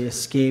actually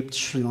escaped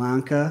Sri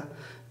Lanka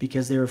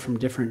because they were from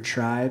different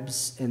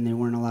tribes and they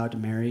weren't allowed to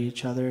marry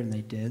each other, and they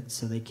did,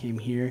 so they came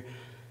here.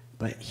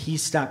 But he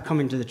stopped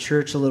coming to the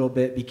church a little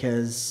bit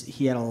because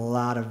he had a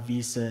lot of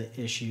visa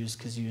issues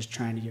because he was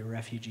trying to get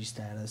refugee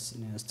status,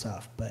 and it was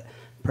tough. But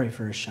pray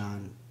for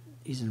Ashan.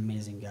 He's an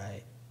amazing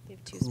guy.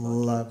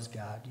 Loves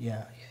God.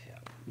 Yeah.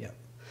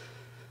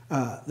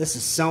 This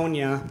is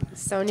Sonia.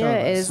 Sonia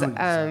is,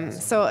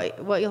 so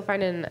what you'll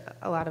find in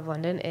a lot of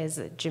London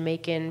is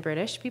Jamaican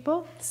British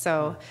people.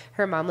 So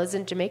her mom lives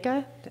in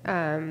Jamaica,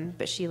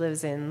 but she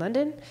lives in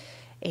London.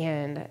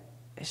 And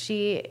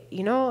she's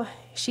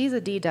a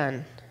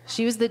D-Dun.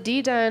 She was the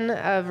D-Dun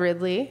of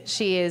Ridley.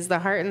 She is the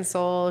heart and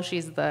soul.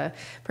 She's the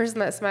person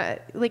that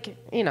smiles,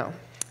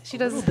 she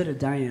does. A little bit of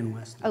Diane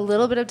Weston. A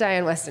little bit of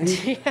Diane Weston.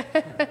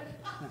 I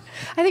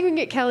think we can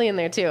get Kelly in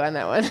there too on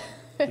that one.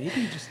 Maybe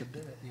just a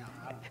bit. Yeah.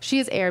 She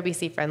is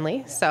ARBC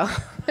friendly, so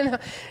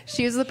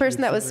she was the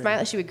person that was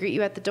smiling. She would greet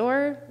you at the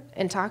door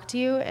and talk to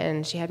you,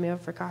 and she had me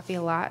over for coffee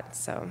a lot,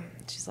 so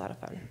she's a lot of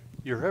fun.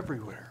 You're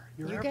everywhere.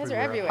 You guys are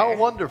everywhere. How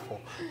wonderful.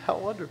 How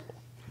wonderful.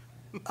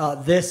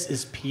 This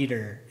is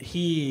Peter.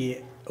 He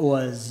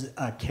was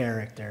a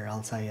character,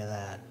 I'll tell you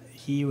that.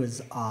 He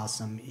was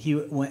awesome.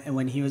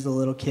 When he was a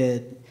little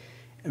kid,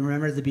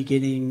 remember the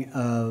beginning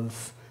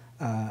of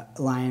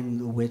Lion,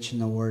 the Witch, and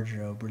the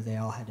Wardrobe, where they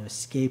all had to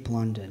escape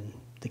London.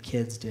 The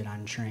kids did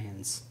on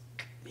trains.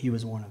 He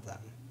was one of them.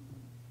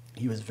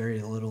 He was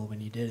very little when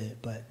he did it,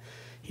 but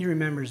he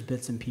remembers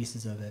bits and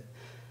pieces of it.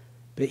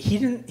 But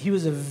he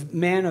was a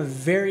man of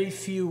very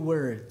few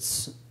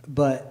words,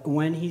 but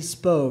when he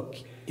spoke,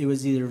 it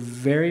was either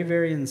very,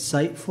 very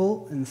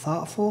insightful and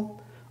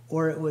thoughtful,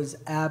 or it was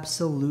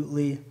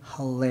absolutely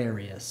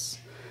hilarious.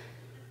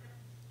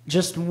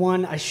 Just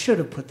one, I should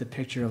have put the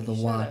picture of the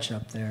watch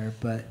up there,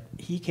 but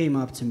he came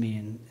up to me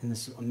in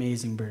this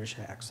amazing British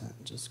accent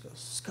and just goes,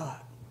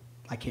 Scott,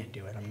 I can't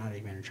do it. I'm not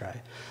even going to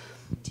try.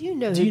 Do you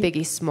know who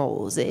Biggie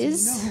Smalls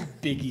is? Do you know who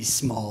Biggie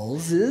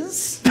Smalls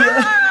is?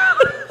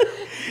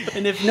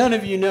 And if none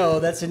of you know,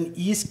 that's an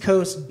East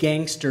Coast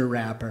gangster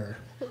rapper.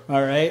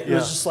 All right? It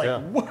was just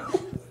like, whoa.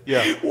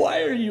 Yeah.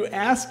 Why are you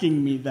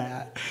asking me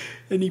that?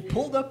 And he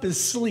pulled up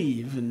his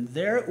sleeve, and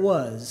there it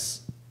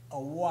was, a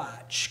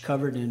watch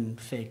covered in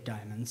fake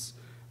diamonds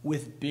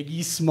with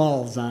Biggie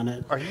Smalls on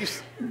it. Are you?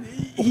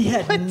 He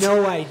had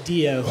no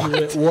idea who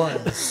it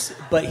was,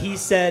 but he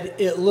said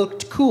it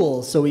looked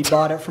cool, so he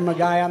bought it from a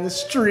guy on the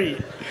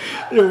street.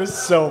 It was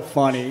so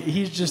funny.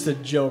 He's just a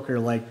joker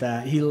like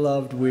that. He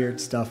loved weird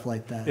stuff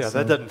like that. Yeah, so.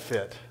 That doesn't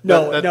fit.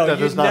 No, that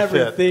you'd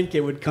never think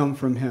it would come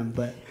from him,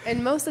 but.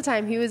 And most of the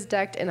time, he was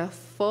decked in a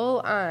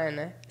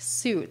full-on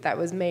suit that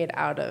was made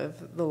out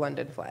of the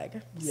London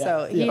flag. Yeah.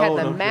 So he had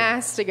the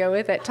mask to go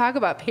with it. Talk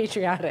about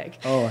patriotic.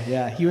 Oh,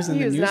 yeah. He was in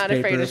the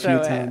newspaper a few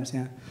times.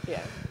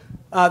 Yeah.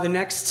 The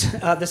next,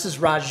 this is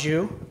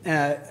Raju.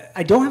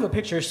 I don't have a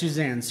picture of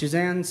Suzanne.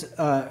 Suzanne's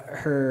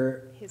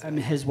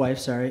his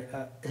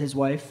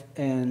wife,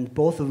 and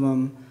both of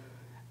them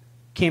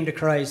came to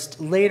Christ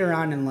later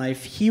on in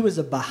life. He was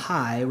a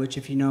Baha'i, which,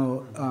 if you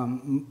know,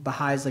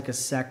 Baha'i is like a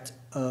sect.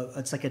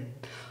 It's like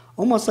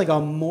almost like a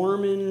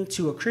Mormon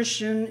to a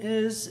Christian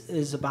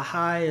is a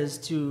Baha'i is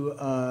to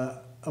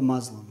a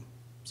Muslim.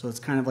 So it's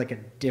kind of like a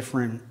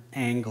different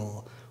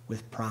angle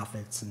with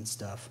prophets and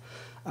stuff.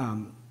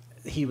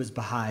 He was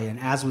Baha'i, and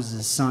as was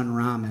his son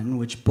Raman,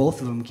 which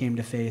both of them came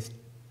to faith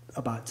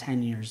about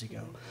 10 years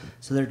ago.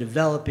 So they're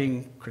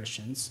developing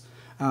Christians.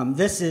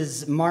 This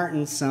is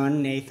Martin's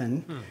son,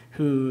 Nathan,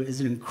 who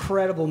is an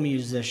incredible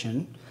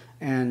musician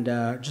and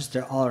just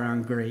an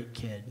all-around great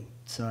kid.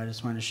 So I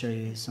just wanted to show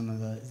you some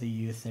of the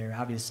youth there.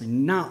 Obviously,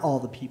 not all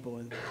the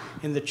people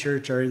in the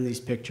church are in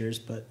these pictures,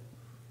 but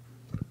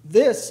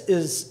this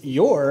is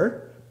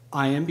your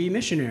IMB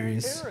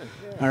missionaries. Aaron,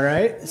 yeah. All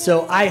right?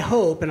 So I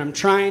hope, and I'm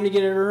trying to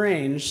get it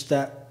arranged,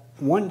 that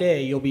one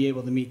day you'll be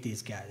able to meet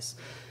these guys.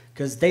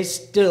 Because they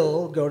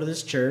still go to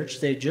this church.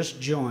 They just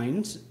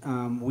joined.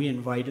 We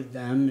invited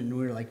them, and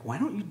we were like, why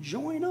don't you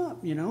join up?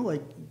 You know,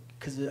 like,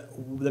 because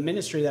the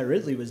ministry that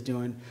Ridley was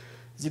doing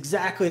is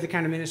exactly the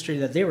kind of ministry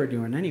that they were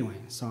doing anyway.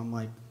 So I'm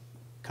like,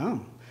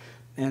 come.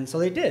 And so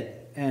they did.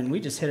 And we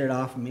just hit it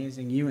off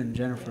amazing. You and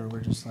Jennifer were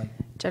just like...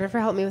 Jennifer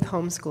helped me with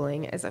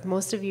homeschooling. As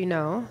most of you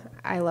know,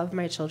 I love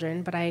my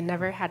children, but I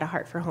never had a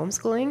heart for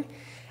homeschooling.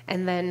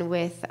 And then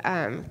with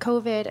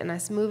COVID and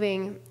us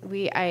moving,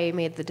 I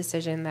made the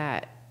decision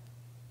that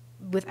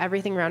with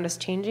everything around us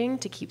changing,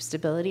 to keep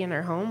stability in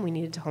our home, we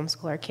needed to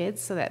homeschool our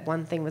kids so that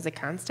one thing was a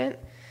constant.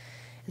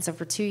 And so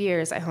for 2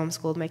 years, I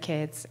homeschooled my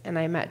kids, and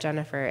I met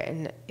Jennifer,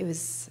 and it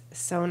was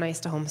so nice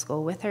to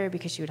homeschool with her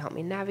because she would help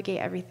me navigate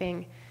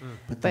everything.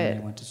 But then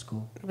they went to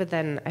school. But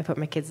then I put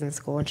my kids in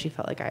school, and she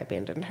felt like I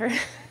abandoned her.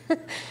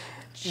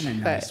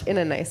 In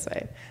a nice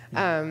way.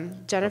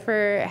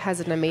 Jennifer has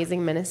an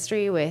amazing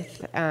ministry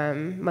with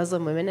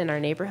Muslim women in our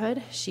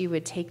neighborhood. She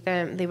would take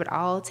them, they would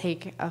all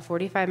take a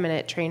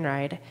 45-minute train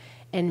ride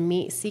and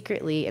meet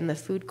secretly in the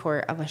food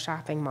court of a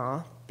shopping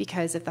mall,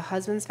 because if the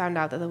husbands found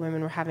out that the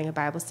women were having a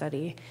Bible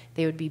study,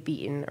 they would be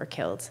beaten or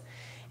killed.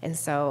 And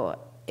so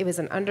it was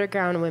an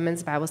underground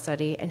women's Bible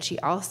study, and she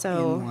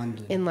also...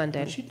 In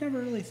London. Which you'd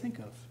never really think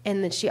of.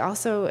 And then she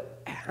also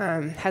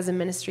has a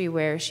ministry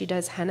where she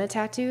does henna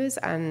tattoos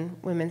on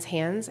women's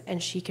hands,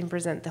 and she can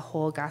present the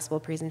whole gospel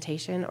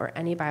presentation or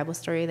any Bible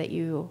story that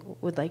you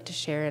would like to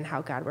share and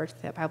how God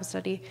worked that Bible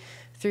study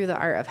through the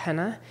art of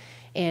henna.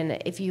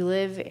 And if you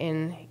live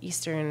in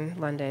Eastern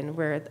London,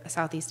 where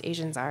Southeast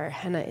Asians are,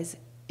 henna is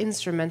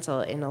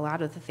instrumental in a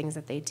lot of the things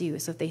that they do.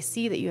 So if they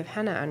see that you have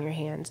henna on your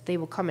hand, they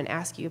will come and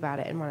ask you about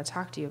it and want to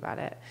talk to you about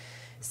it.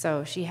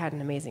 So she had an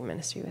amazing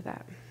ministry with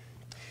that.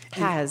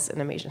 Has an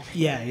amazing.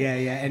 Yeah.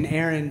 And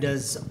Aaron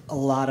does a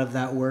lot of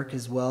that work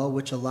as well,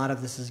 which a lot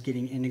of this is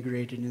getting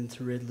integrated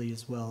into Ridley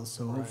as well.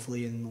 So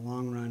hopefully in the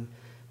long run,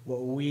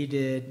 what we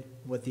did,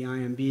 what the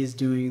IMB is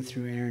doing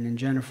through Aaron and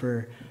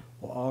Jennifer,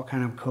 will all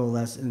kind of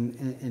coalesce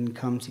and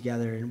come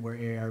together, and where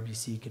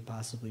ARBC could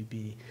possibly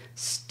be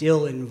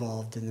still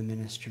involved in the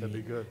ministry. That'd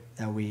be good.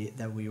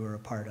 that we were a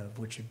part of,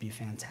 which would be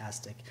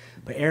fantastic.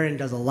 But Aaron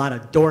does a lot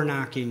of door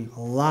knocking, a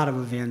lot of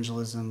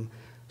evangelism,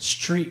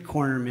 street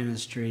corner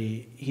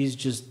ministry. He's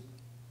just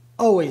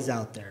always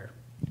out there.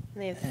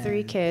 They have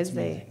 3 kids.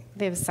 They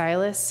have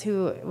Silas,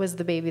 who was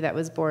the baby that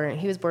was born.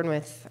 He was born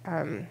with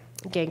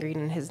gangrene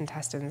in his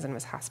intestines and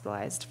was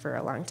hospitalized for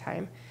a long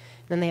time.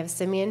 Then they have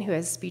Simeon, who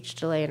has speech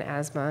delay and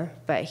asthma,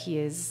 but he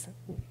is,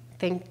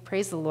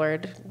 praise the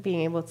Lord,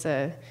 being able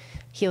to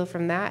heal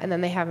from that. And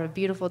then they have a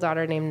beautiful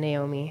daughter named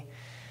Naomi.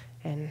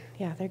 And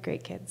yeah, they're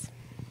great kids.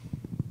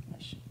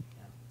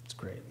 It's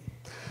great.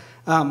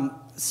 And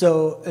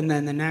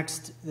then the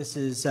next, this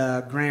is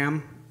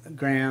Graham.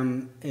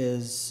 Graham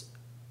is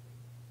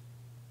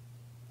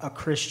a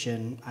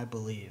Christian, I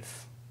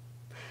believe.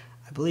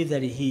 I believe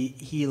that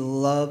he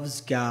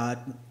loves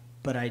God,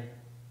 but the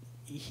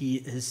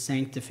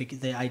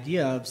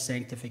idea of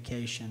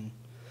sanctification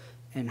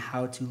and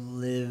how to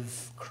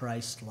live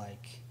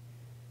Christ-like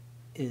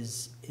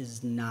is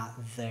not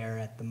there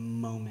at the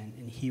moment,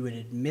 and he would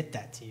admit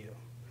that to you.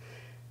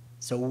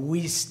 So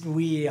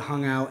we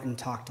hung out and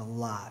talked a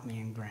lot,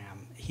 me and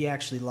Graham. He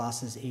actually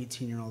lost his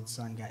 18-year-old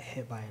son, got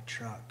hit by a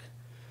truck,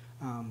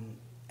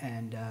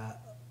 and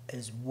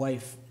his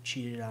wife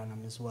cheated on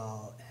him as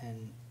well,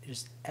 and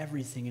just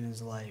everything in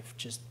his life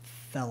just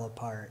fell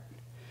apart.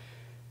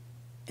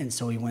 And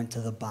so he went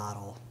to the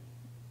bottle.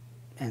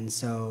 And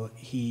so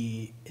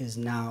he is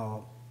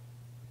now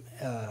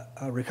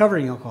a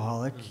recovering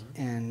alcoholic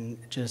and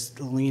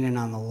just leaning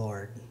on the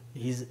Lord.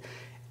 He's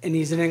an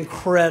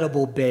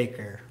incredible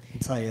baker, I'll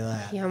tell you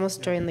that. He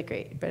almost joined the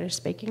Great British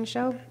Baking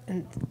Show,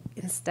 and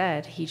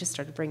instead he just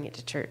started bringing it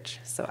to church.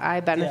 So I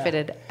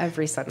benefited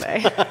every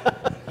Sunday.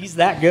 He's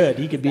that good.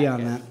 He could be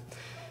on that.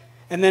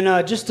 And then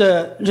just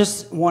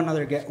one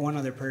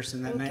other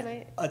person that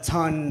meant a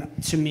ton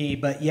to me.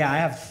 But yeah, I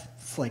have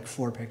like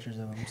 4 pictures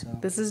of him. So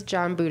this is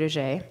John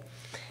Boudiger.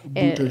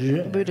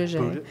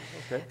 Boudiger.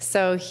 Okay.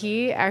 So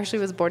he actually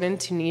was born in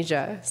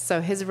Tunisia.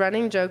 So his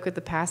running joke with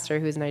the pastor,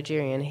 who's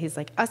Nigerian, he's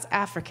like, us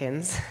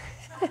Africans.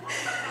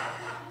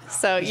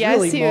 So He's yes,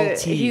 really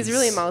Maltese. he's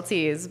really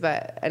Maltese,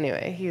 but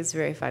anyway, he was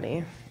very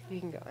funny. You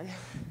can go on.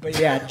 But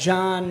yeah,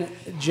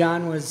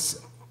 John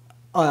was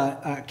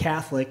a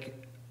Catholic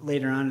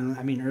later on,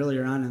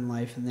 earlier on in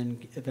life, and then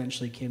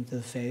eventually came to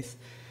the faith.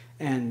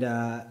 And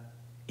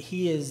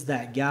he is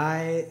that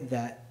guy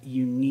that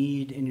you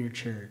need in your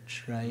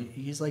church, right?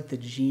 He's like the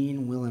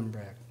Gene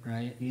Willenbrecht,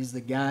 right? He's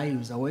the guy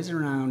who's always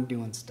around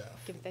doing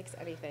stuff. Can fix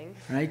anything.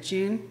 Right,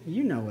 Gene?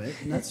 You know it.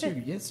 That's your.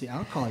 Yes,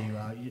 I'll call you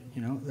out.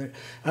 You know,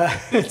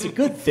 it's a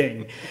good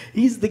thing.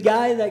 He's the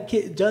guy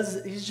that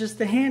does. He's just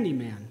the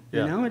handyman.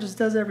 Yeah. You know, it just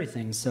does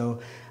everything.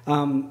 So,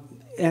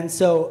 and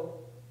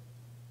so,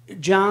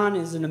 John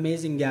is an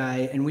amazing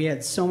guy, and we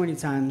had so many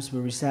times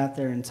where we sat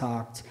there and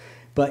talked.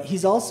 But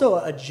he's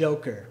also a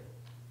joker.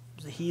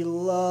 He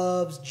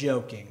loves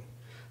joking.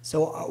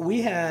 So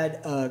we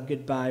had a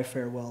goodbye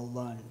farewell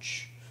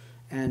lunch,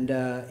 and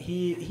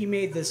he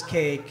made this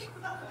cake.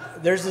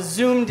 There's a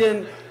zoomed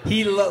in.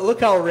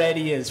 Look how red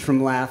he is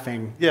from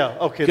laughing. Yeah.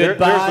 Okay.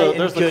 Goodbye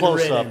There's and the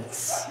close up.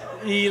 riddance.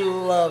 He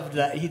loved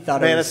that. He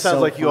thought Man, it was sounds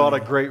so like you all funny.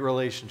 had a great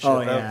relationship.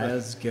 Oh yeah, it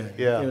was good.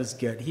 Yeah. It was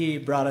good. He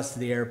brought us to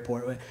the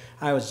airport.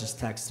 I was just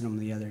texting him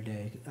the other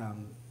day,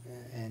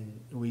 and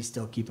we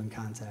still keep in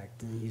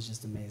contact. And he's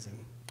just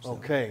amazing. So.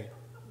 Okay.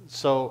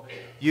 So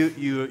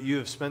you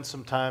have spent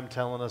some time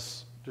telling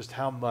us just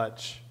how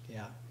much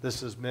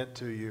this has meant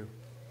to you.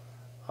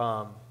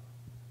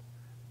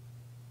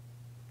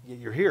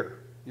 You're here.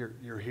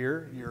 You're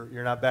here.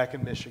 You're not back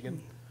in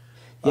Michigan.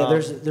 Yeah,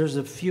 there's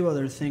a few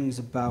other things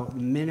about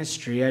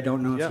ministry. I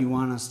don't know if you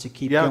want us to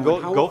keep going. Go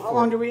for How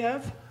long do we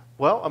have?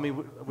 Well, I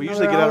mean, we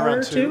usually Another get out hour around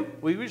or 2. two?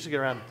 We usually get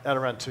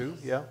around 2.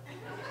 Yeah.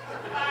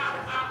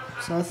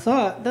 So I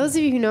thought. Those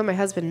of you who know my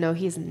husband know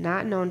he's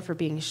not known for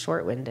being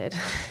short-winded.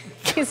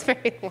 He's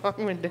very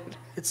long-winded.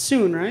 It's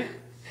soon, right?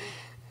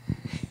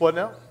 What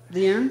now?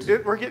 The end?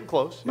 We're getting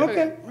close. Yeah.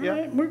 Okay. Yeah. All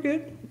right, we're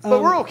good.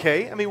 But we're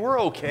okay. I mean,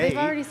 we're okay. We've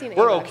already seen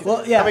We're Ava. okay.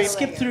 Well, yeah, I mean,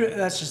 skip through.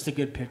 That's just a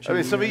good picture. I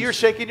mean, some of you are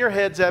shaking your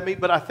heads at me,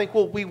 but I think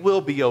we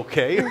will be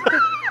okay.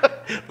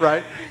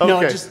 Right? Okay.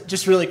 No,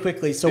 just really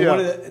quickly. So Yeah. one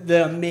of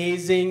the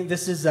amazing.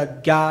 This is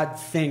a God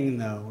thing,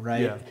 though,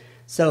 right? Yeah.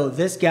 So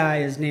this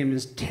guy, his name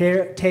is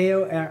Teo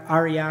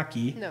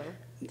Ariaki. No,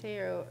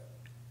 Teo.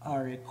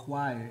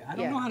 Arikwai. I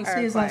don't Yeah, know how to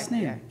say his last Arikwai,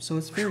 name, yeah. so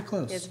it's very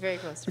close. It's very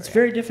close to It's right. a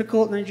very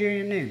difficult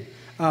Nigerian name.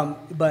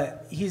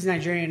 But he's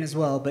Nigerian as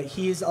well, but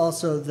he's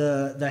also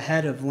the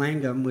head of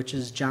Langam, which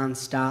is John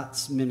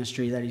Stott's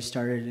ministry that he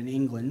started in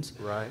England.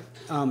 Right.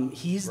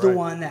 He's the Right.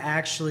 one that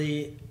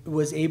actually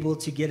was able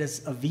to get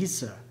us a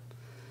visa.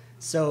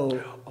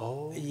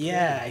 So,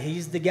 yeah,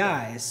 he's the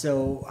guy.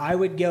 So I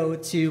would go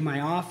to my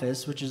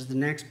office, which is the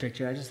next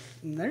picture.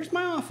 There's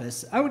my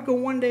office. I would go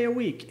 1 day a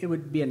week. It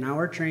would be an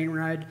hour train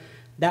ride.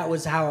 That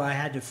was how I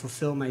had to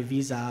fulfill my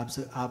visa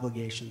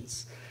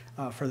obligations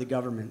for the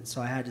government.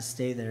 So I had to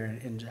stay there,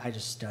 and I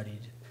just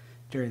studied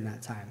during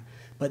that time.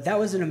 But that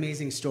was an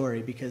amazing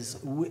story because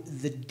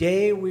the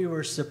day we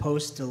were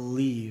supposed to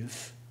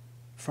leave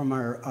from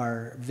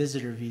our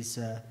visitor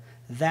visa,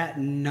 that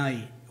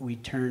night we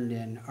turned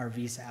in our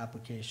visa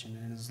application.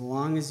 And as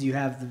long as you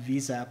have the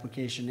visa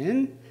application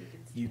in,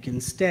 you can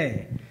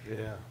stay.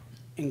 Yeah.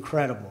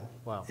 Incredible.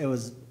 Wow. It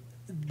was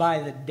by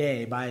the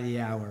day, by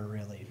the hour,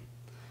 really.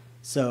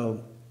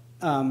 So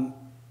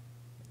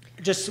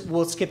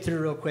we'll skip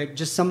through real quick.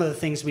 Just some of the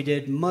things we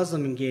did.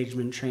 Muslim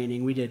engagement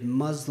training. We did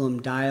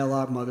Muslim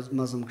dialogue,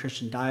 Muslim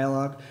Christian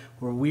dialogue,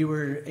 where we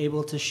were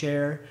able to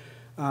share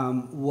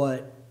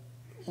what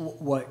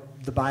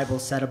the Bible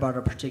said about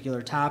a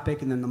particular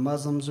topic, and then the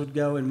Muslims would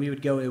go and we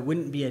would go. It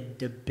wouldn't be a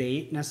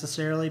debate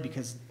necessarily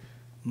because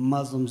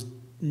Muslims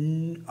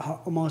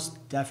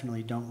almost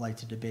definitely don't like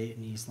to debate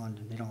in East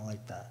London. They don't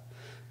like that.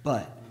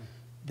 But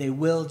they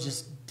will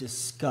just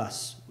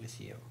discuss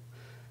with you.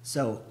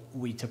 So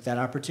we took that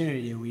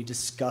opportunity and we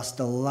discussed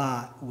a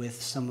lot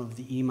with some of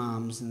the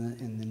imams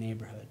in the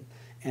neighborhood.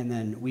 And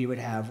then we would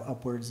have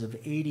upwards of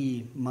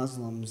 80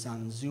 Muslims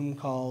on Zoom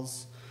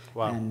calls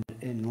and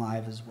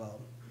live as well.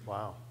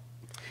 Wow.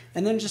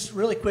 And then just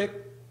really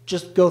quick,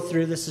 just go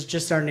through. This is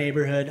just our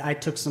neighborhood. I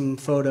took some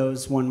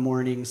photos one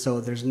morning,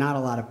 so there's not a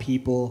lot of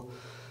people.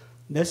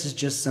 These are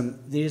just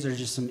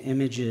some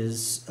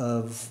images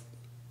of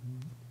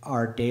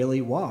our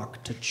daily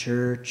walk to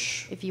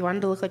church. If you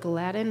wanted to look like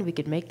Aladdin, we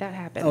could make that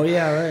happen. Oh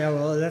yeah, right.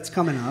 Well, that's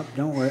coming up.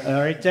 Don't worry.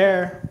 Right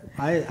there.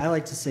 I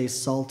like to say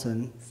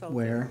Sultan.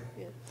 Wear.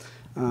 Yeah.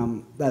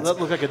 that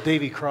looked like a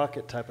Davy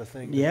Crockett type of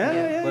thing.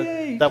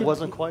 Yeah. That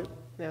wasn't quite.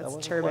 No, it's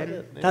wasn't turban. quite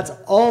it. Yeah. That's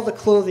all the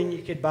clothing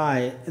you could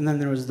buy, and then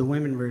there was the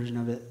women version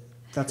of it.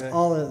 That's Okay.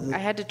 all of the. I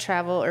had to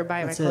travel or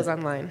buy my That's clothes it.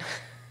 online.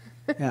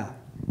 Yeah.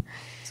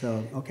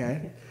 So,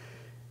 okay.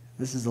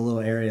 This is a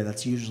little area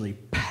that's usually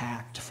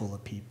packed full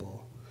of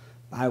people.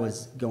 I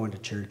was going to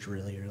church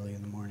really early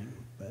in the morning,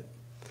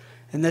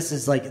 and this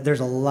is like, there's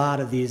a lot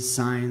of these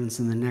signs,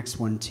 and the next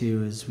one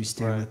too is we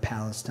stand with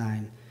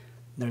Palestine.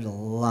 There's a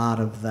lot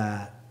of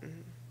that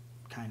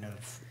kind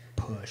of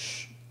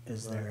push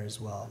is there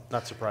as well.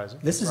 Not surprising.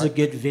 This is a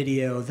good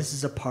video. This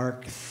is a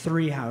park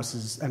 3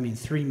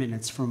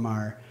 minutes from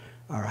our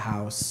our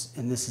house.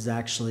 And this is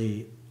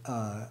actually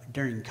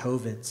during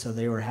COVID, so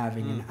they were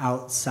having an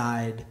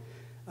outside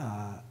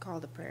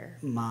Call to prayer.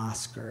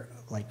 mosque or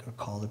like a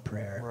call to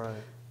prayer.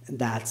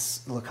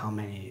 Right. Look how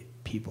many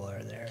people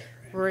are there.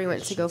 Rory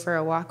went to go for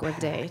a walk one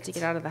day to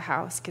get out of the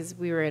house because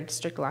we were in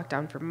strict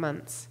lockdown for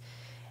months.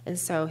 And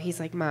so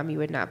he's like, Mom, you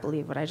would not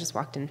believe what I just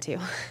walked into.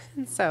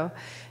 And so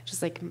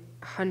just like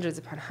hundreds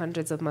upon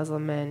hundreds of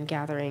Muslim men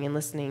gathering and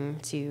listening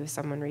to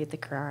someone read the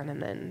Quran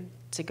and then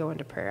to go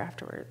into prayer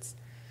afterwards.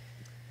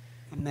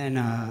 And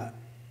then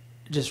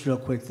just real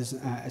quick,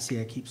 I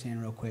keep saying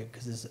real quick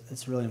because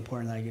it's really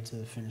important that I get to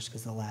the finish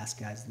because the last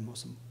guy is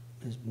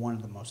one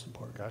of the most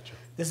important. Gotcha.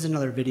 This is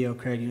another video,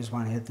 Craig. You just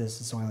want to hit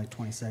this. It's only like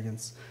 20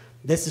 seconds.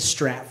 This is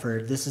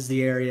Stratford. This is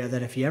the area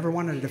that if you ever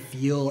wanted to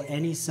feel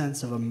any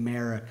sense of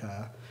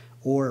America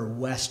or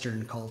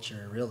Western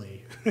culture,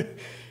 really,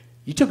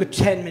 you took a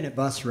 10-minute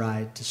bus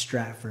ride to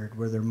Stratford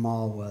where their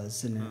mall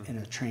was in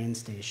a train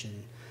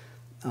station.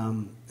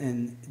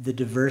 And the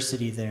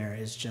diversity there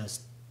is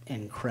just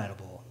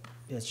incredible.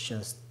 It's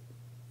just,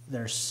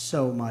 there's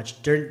so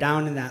much.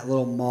 Down in that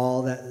little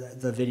mall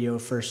that the video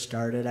first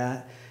started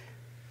at,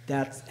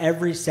 that's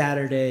every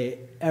Saturday,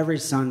 every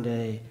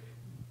Sunday,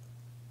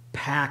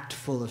 packed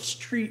full of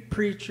street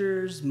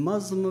preachers,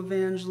 Muslim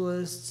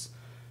evangelists,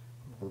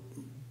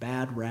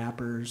 bad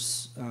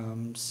rappers,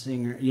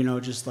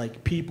 just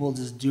like people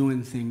just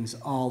doing things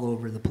all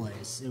over the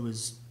place. It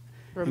was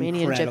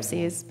Romanian incredible.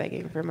 gypsies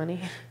begging for money.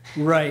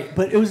 Right,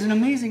 but it was an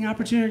amazing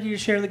opportunity to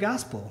share the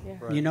gospel. Yeah.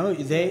 Right. You know,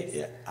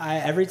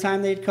 every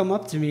time they'd come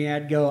up to me,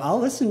 I'd go, I'll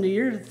listen to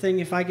your thing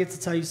if I get to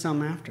tell you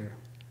something after.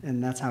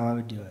 And that's how I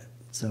would do it.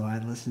 So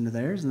I'd listen to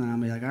theirs, and then I'd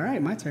be like, all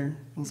right, my turn.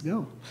 Let's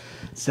go.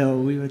 So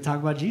we would talk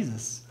about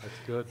Jesus. That's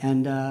good.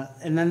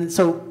 And then,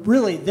 so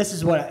really, this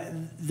is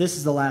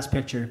the last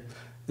picture.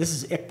 This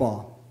is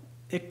Iqbal.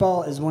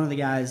 Iqbal is one of the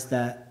guys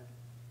that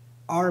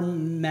our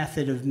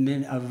method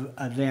of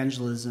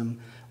evangelism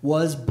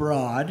was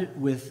broad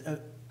with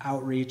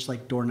outreach,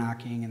 like door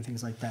knocking and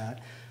things like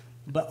that.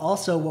 But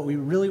also what we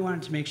really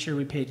wanted to make sure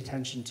we paid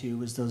attention to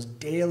was those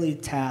daily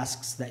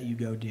tasks that you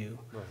go do.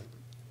 Right.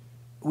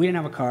 We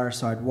didn't have a car,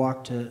 so I'd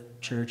walk to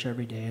church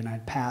every day, and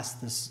I'd pass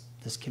this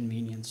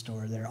convenience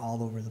store there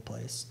all over the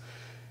place.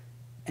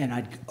 And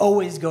I'd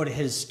always go to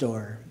his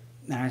store.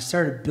 And I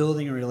started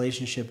building a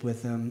relationship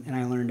with him, and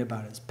I learned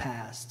about his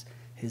past,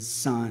 his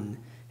son,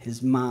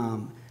 his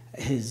mom,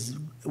 his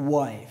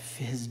wife,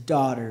 his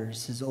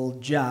daughters, his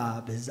old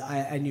job.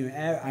 I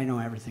know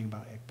everything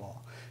about Iqbal.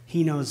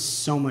 He knows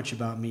so much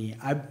about me.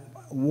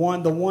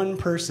 The one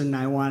person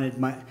I wanted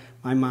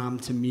my mom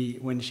to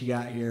meet when she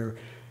got here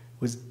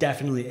was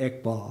definitely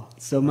Iqbal.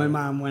 So my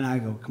mom, when I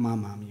go, come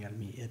on, Mom, you got to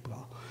meet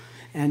Iqbal.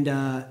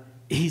 And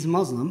he's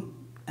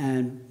Muslim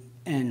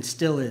and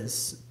still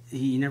is.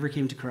 He never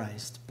came to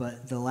Christ,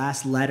 but the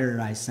last letter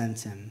I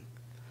sent him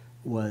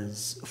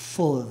was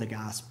full of the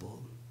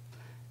gospel.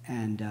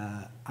 And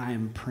I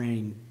am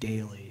praying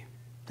daily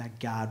that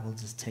God will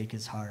just take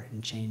his heart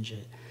and change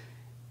it.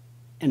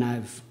 And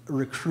I've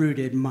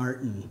recruited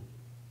Martin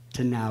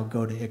to now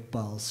go to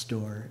Iqbal's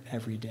store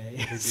every day.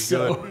 He'd be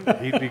good.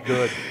 He'd be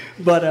good.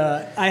 But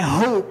I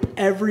hope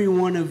every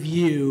one of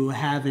you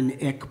have an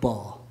Iqbal.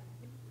 All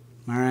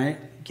right?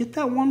 Get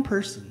that one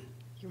person.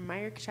 Your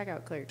Meyer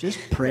checkout clerk. Just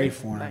pray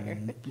for him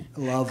and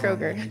love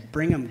Kroger. him. And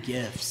bring him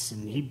gifts.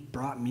 And he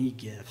brought me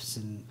gifts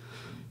and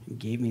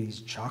gave me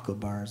these chocolate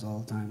bars all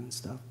the time and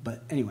stuff.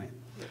 But anyway,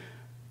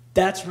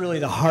 that's really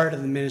the heart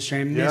of the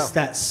ministry. I miss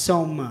that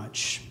so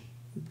much.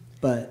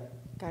 But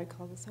God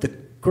called us the home.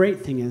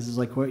 great thing is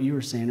like what you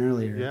were saying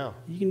earlier. Yeah.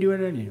 You can do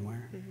it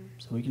anywhere. Mm-hmm.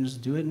 So we can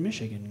just do it in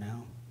Michigan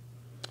now.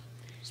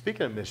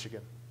 Speaking of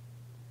Michigan,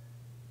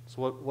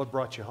 so what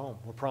brought you home?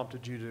 What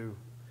prompted you to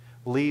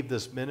leave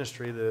this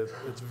ministry?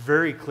 It's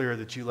very clear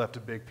that you left a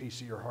big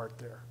piece of your heart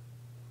there.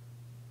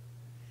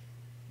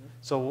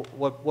 So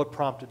what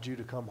prompted you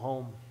to come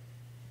home?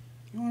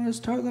 You want to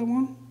start that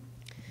one?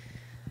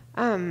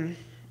 I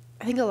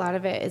think a lot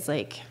of it is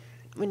like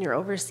when you're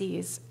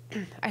overseas.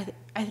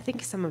 I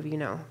think some of you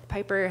know,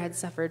 Piper had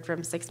suffered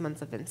from 6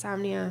 months of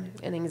insomnia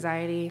and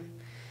anxiety.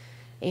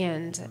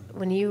 And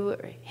when you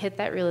hit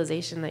that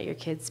realization that your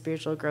kid's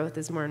spiritual growth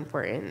is more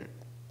important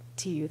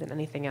to you than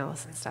anything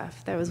else and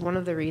stuff, that was one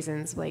of the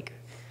reasons, like,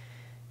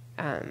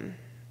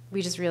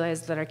 we just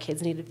realized that our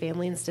kids needed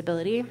family and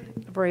stability.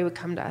 Rory would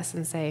come to us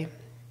and say,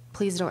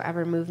 please don't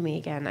ever move me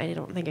again. I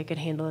don't think I could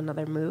handle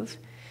another move.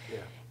 Yeah.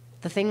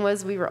 The thing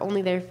was, we were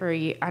only there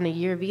on a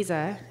year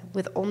visa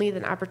with only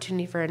the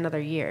opportunity for another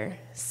year.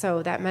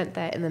 So that meant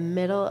that in the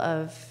middle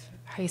of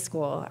high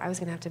school, I was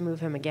going to have to move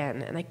him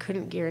again, and I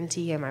couldn't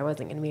guarantee him I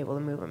wasn't going to be able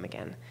to move him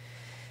again.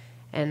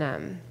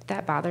 And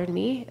that bothered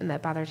me, and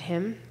that bothered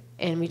him,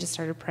 and we just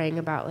started praying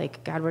about,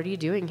 like, God, what are you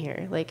doing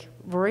here? Like,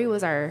 Rory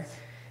was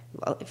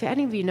if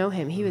any of you know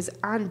him, he was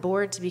on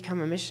board to become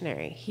a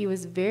missionary. He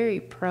was very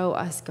pro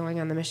us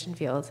going on the mission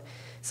field.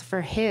 So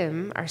for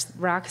him, our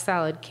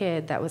rock-solid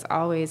kid that was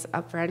always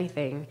up for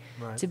anything,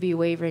 Right. to be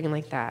wavering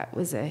like that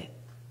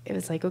it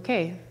was like,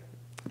 okay,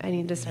 I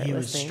need to start He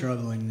listening. was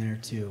struggling there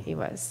too. He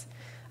was.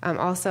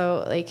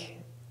 Also, like,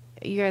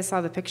 you guys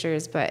saw the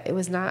pictures, but it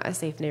was not a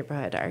safe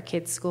neighborhood. Our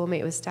kid's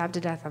schoolmate was stabbed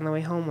to death on the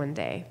way home one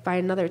day by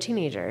another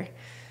teenager.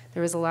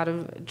 There was a lot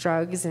of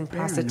drugs and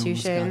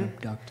prostitution.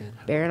 Almost got abducted.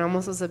 Barron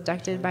almost was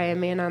abducted by a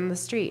man on the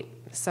street.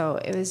 So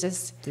it was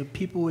just... The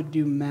people would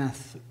do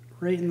meth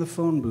right in the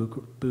phone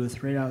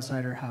booth right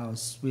outside our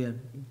house. We had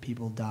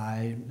people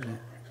die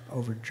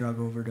over drug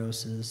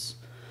overdoses.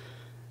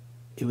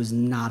 It was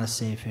not a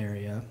safe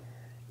area.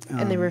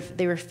 And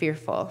they were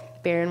fearful.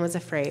 Barron was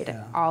afraid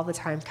all the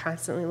time,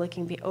 constantly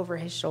looking over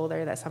his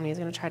shoulder that somebody was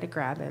going to try to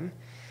grab him.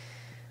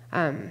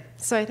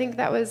 So I think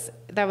that was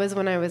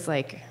when I was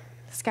like,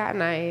 Scott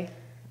and I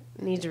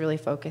need to really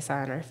focus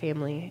on our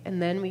family. And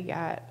then we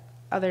got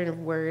other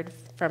word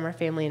from our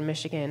family in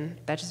Michigan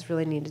that just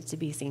really needed to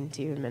be seen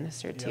to and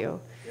ministered to.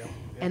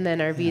 And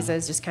then our visa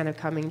is just kind of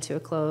coming to a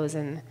close.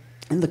 And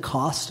the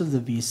cost of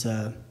the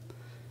visa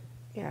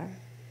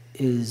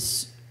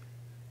is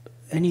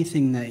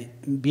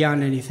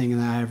beyond anything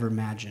that I ever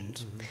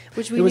imagined.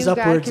 Which we it was knew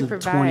upwards God could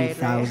of provide,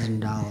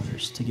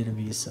 $20,000 to get a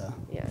visa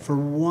for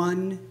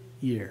 1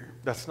 year.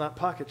 That's not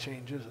pocket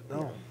change, is it?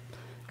 No.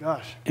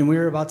 Gosh. And we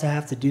were about to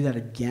have to do that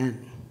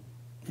again,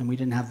 and we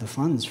didn't have the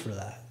funds for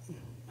that.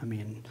 I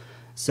mean,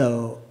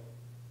 so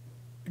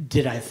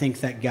did I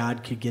think that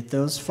God could get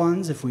those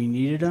funds if we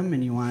needed them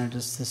and he wanted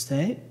us to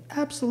stay?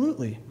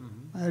 Absolutely.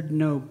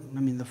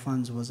 The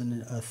funds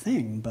wasn't a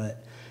thing,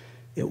 but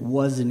it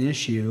was an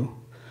issue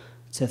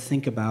to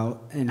think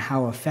about, and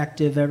how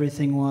effective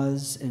everything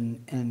was,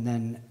 and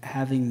then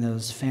having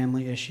those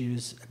family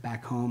issues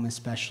back home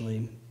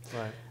especially.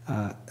 Right.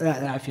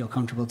 That I feel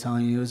comfortable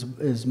telling you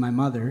is my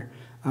mother.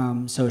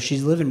 So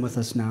she's living with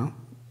us now,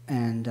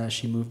 and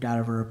she moved out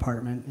of her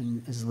apartment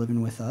and is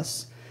living with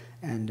us.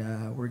 And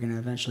we're going to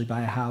eventually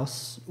buy a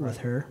house with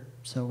her,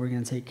 so we're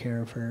going to take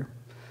care of her.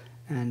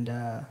 And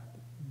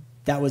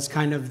that was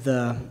kind of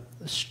the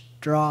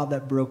straw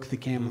that broke the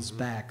camel's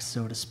back,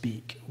 so to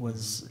speak,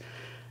 was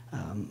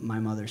my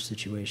mother's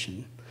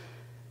situation.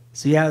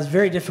 So yeah, it was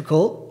very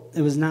difficult.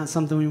 It was not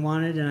something we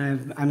wanted,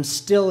 and I'm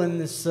still in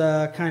this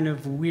kind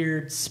of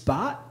weird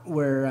spot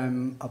where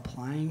I'm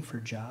applying for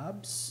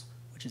jobs,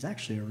 which is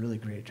actually a really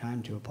great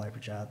time to apply for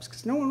jobs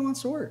because no one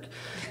wants to work,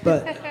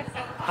 but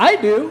I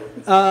do.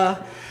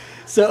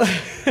 So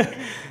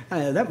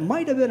that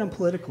might have been a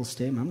political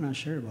statement. I'm not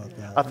sure about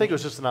that. I think it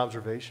was just an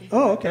observation.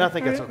 Oh, okay. And I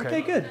think All that's right. okay.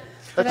 Okay, good.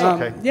 That's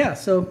okay. Yeah,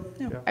 so...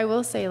 Yeah. I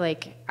will say,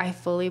 like, I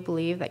fully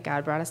believe that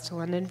God brought us to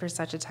London for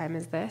such a time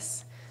as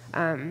this.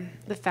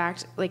 The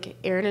fact, like,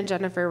 Aaron and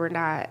Jennifer were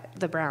not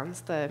the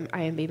Browns, the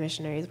IMB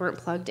missionaries, weren't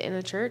plugged in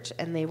a church,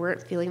 and they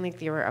weren't feeling like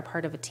they were a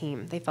part of a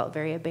team. They felt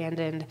very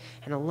abandoned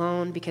and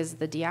alone because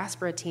the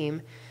diaspora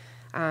team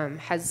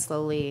has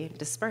slowly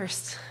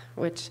dispersed,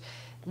 which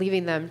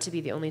leaving them to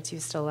be the only two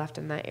still left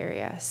in that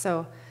area.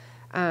 So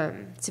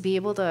to be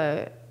able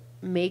to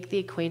make the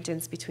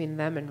acquaintance between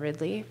them and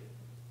Ridley,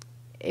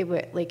 it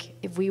would, like,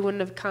 if we wouldn't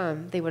have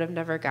come, they would have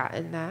never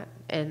gotten that.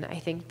 And I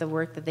think the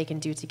work that they can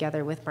do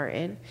together with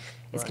Martin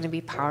is going to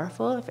be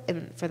powerful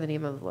for the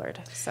name of the Lord.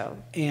 So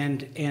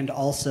and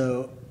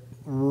also,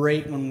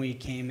 right when we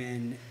came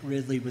in,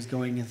 Ridley was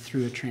going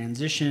through a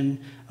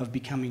transition of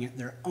becoming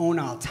their own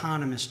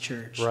autonomous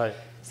church. Right.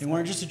 They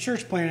weren't just a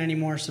church plant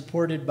anymore,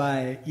 supported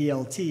by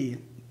ELT,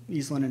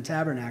 East London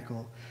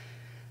Tabernacle.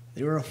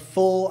 They were a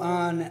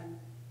full-on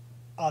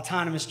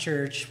autonomous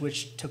church,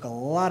 which took a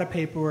lot of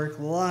paperwork,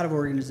 a lot of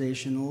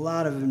organization, a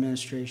lot of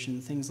administration,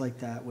 things like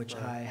that, which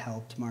I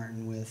helped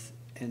Martin with.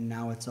 And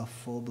now it's a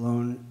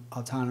full-blown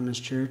autonomous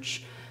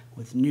church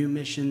with new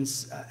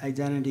missions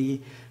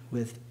identity,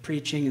 with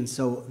preaching. And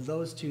so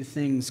those two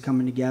things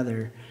coming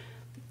together,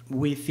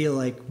 we feel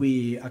like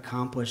we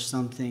accomplished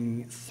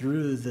something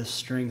through the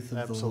strength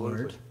of the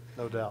Lord.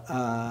 No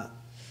doubt.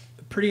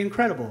 Pretty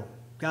incredible.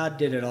 God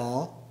did it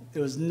all. It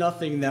was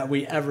nothing that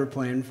we ever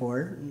planned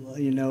for,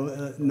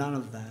 none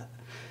of that.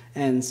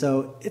 And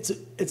so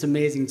it's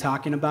amazing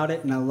talking about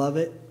it, and I love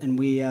it, and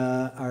we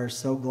are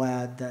so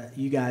glad that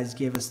you guys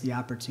gave us the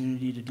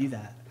opportunity to do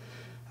that.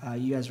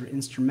 You guys were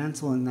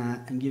instrumental in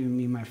that and giving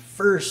me my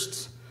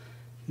first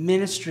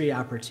ministry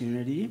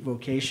opportunity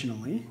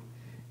vocationally,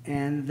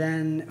 and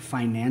then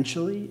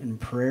financially and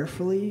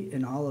prayerfully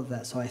and all of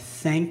that. So I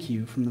thank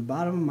you from the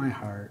bottom of my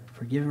heart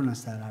for giving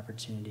us that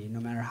opportunity, no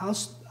matter how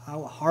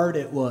hard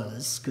it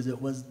was, because it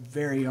was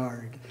very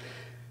hard.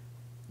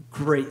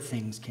 Great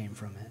things came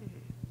from it.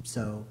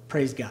 So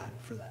praise God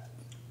for that.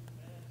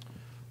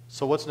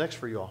 So what's next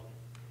for you all?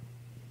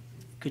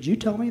 Could you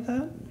tell me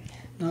that?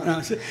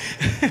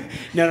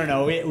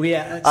 No. We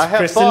I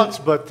have thoughts,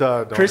 but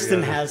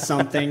Kristin has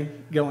something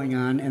going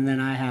on, and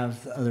then I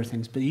have other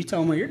things. But you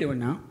tell them what you're doing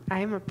now. I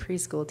am a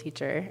preschool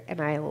teacher,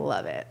 and I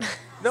love it.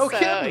 No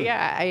kidding.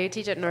 Yeah, I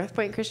teach at North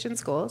Point Christian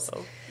Schools.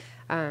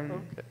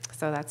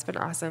 So that's been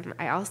awesome.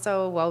 I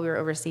also, while we were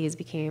overseas,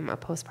 became a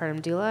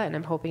postpartum doula, and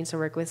I'm hoping to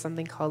work with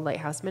something called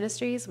Lighthouse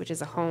Ministries, which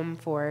is a home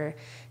for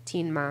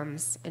teen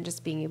moms, and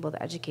just being able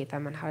to educate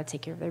them on how to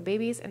take care of their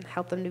babies and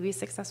help them to be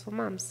successful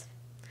moms.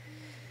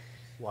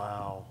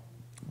 Wow.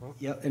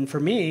 Yep. And for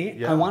me,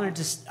 Yeah. I want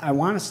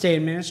to stay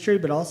in ministry,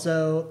 but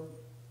also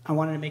I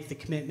wanted to make the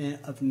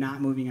commitment of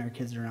not moving our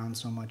kids around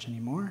so much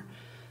anymore.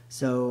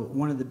 So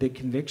one of the big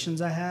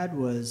convictions I had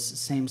was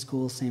same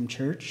school, same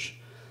church,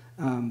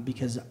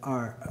 because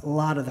a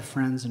lot of the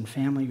friends and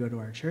family go to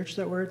our church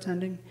that we're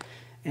attending,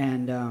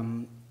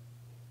 and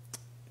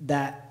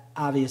that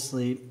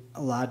obviously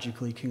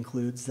logically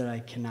concludes that I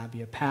cannot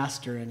be a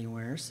pastor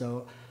anywhere.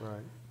 So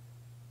Right.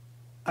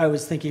 I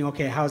was thinking,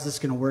 okay, how is this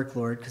going to work,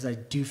 Lord? Because I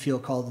do feel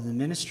called to the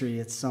ministry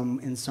in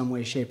some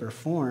way, shape, or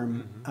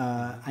form.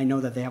 I know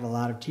that they have a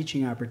lot of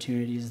teaching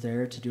opportunities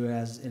there to do it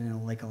as in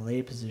a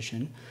lay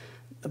position,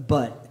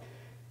 but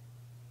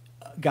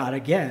God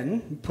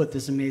again put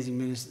this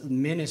amazing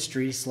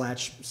ministry /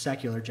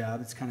 secular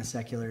job. It's kind of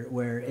secular,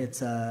 where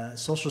it's a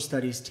social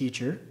studies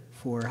teacher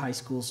for high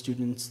school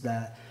students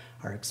that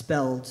are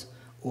expelled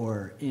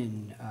or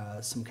in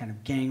some kind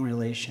of gang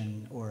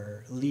relation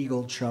or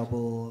legal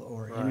trouble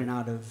or in and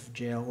out of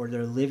jail, or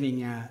they're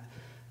living at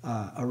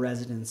a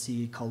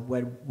residency called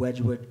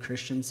Wedgwood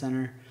Christian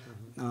Center,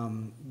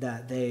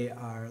 that they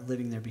are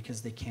living there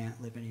because they can't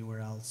live anywhere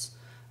else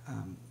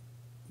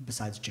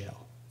besides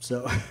jail.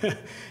 So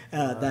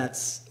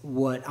that's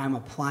what I'm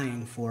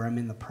applying for. I'm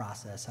in the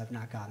process. I've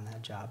not gotten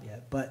that job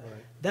yet. But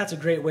that's a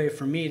great way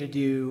for me to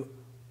do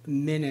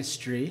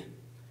ministry,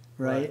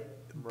 right?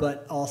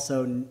 But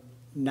also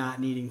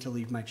not needing to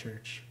leave my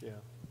church. Yeah.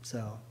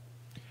 So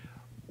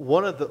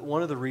one of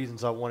the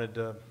reasons I wanted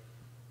to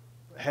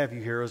have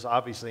you here is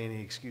obviously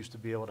any excuse to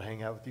be able to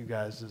hang out with you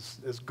guys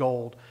is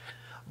gold.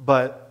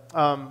 But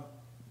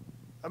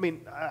I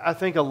mean, I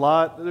think a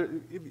lot,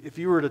 if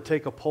you were to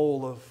take a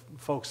poll of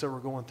folks that were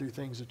going through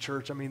things at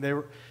church, I mean, they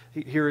were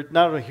here,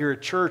 not only here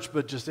at church,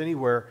 but just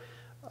anywhere.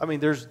 I mean,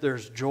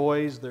 there's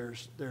joys,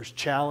 there's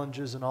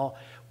challenges and all.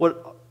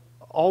 What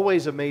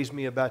always amazed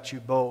me about you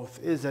both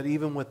is that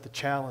even with the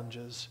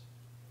challenges,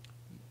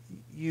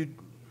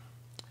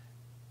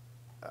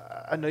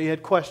 I know you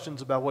had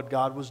questions about what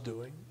God was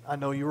doing. I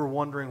know you were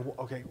wondering,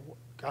 okay,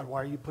 God,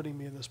 why are you putting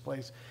me in this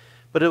place?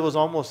 But it was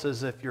almost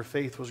as if your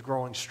faith was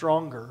growing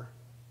stronger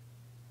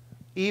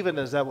even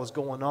as that was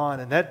going on.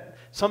 And that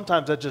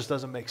sometimes that just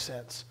doesn't make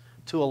sense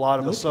to a lot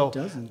of us. So it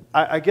doesn't.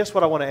 I guess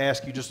what I want to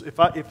ask you, just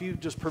if you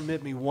just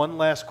permit me one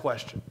last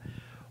question,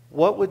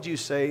 what would you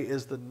say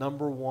is the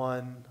number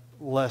one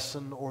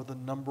lesson or the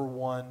number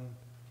one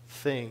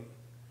thing?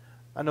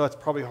 I know it's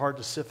probably hard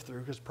to sift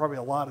through because probably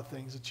a lot of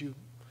things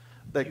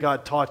that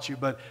God taught you,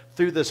 but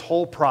through this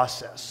whole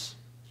process,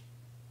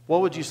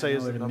 what would you say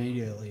is the number?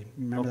 Immediately.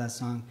 Remember that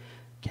song,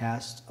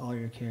 Cast All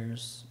Your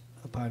Cares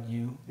Upon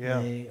You,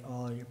 Lay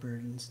All Your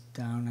Burdens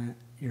Down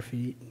at Your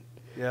Feet.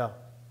 Yeah.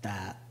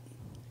 That.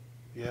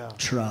 Yeah.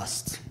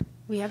 Trust.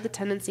 We have the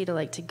tendency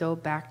to go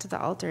back to the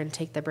altar and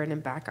take the burden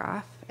back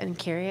off and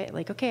carry it.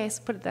 Okay,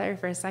 so put it there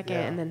for a second,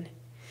 and then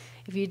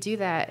if you do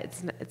that,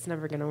 it's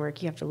never going to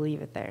work. You have to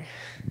leave it there.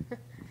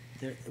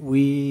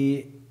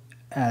 We,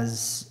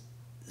 as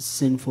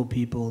sinful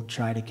people,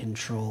 try to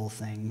control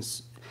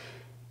things.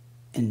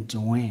 And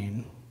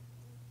Dwayne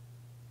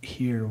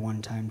here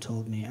one time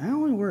told me, I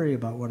only worry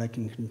about what I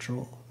can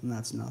control, and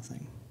that's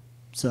nothing.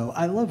 So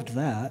I loved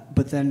that,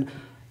 but then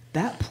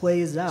that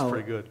plays out. That's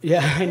pretty good.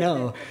 Yeah, I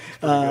know.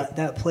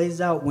 That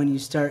plays out when you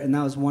start, and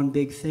that was one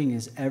big thing,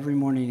 is every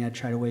morning I'd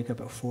try to wake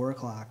up at 4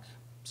 o'clock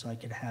so I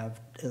could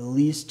have at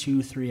least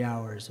 2-3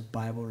 hours of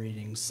Bible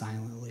reading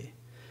silently.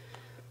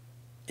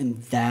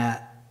 And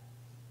that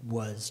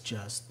was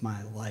just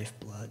my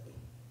lifeblood.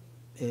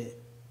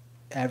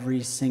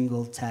 Every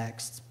single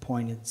text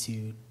pointed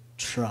to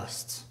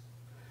trust.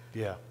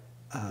 Yeah.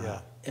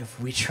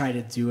 If we try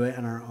to do it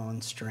in our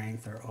own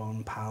strength, our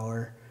own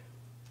power,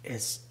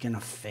 it's going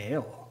to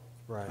fail.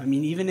 Right. I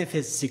mean, even if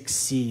it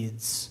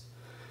succeeds,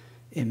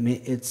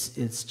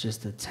 it's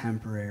just a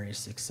temporary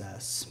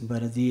success.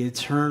 But the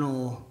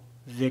eternal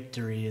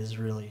victory is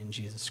really in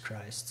Jesus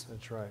Christ.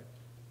 That's right.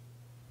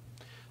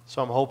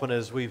 So I'm hoping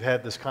as we've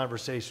had this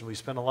conversation, we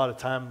spent a lot of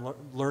time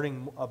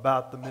learning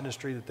about the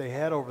ministry that they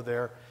had over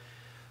there.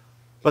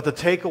 But the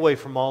takeaway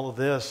from all of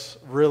this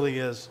really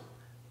is,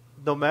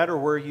 no matter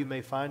where you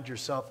may find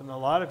yourself, and a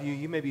lot of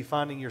you may be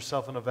finding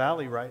yourself in a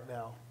valley right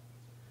now.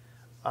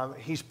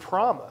 He's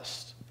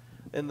promised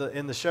in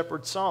the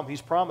shepherd's psalm,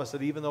 he's promised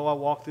that even though I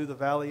walk through the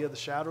valley of the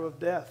shadow of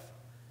death,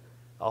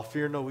 I'll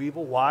fear no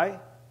evil. Why?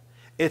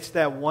 It's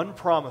that one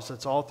promise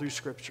that's all through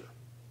Scripture.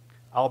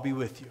 I'll be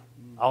with you.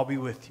 I'll be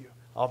with you.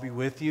 I'll be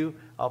with you.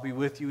 I'll be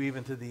with you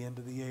even to the end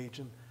of the age.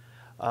 And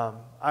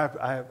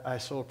I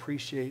so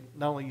appreciate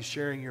not only you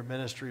sharing your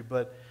ministry,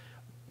 but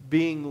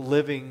being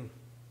living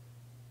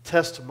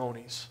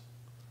testimonies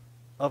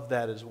of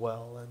that as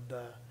well. And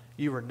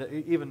you were,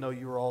 even though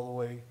you were all the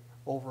way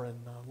over in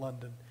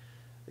London,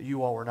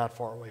 you all were not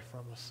far away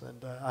from us.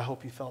 And I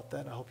hope you felt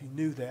that. I hope you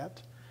knew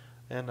that.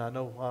 And I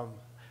know,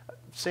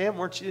 Sam,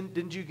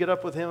 didn't you get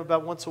up with him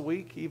about once a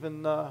week?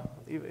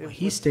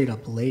 He stayed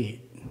up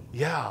late.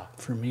 Yeah.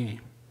 For me.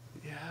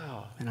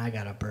 Yeah. And I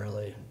got up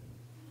early.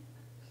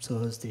 So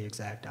it was the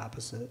exact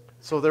opposite.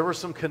 So there were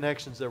some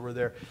connections that were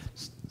there.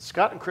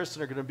 Scott and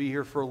Kristin are going to be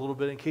here for a little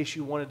bit in case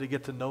you wanted to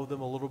get to know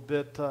them a little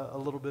bit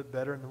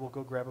better, and then we'll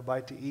go grab a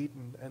bite to eat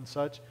and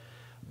such.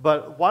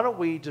 But why don't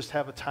we just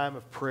have a time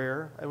of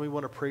prayer, and we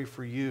want to pray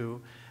for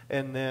you,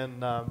 and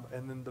then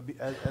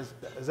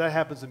as that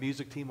happens, the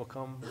music team will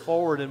come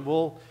forward, and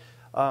we'll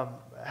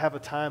have a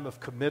time of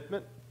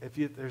commitment.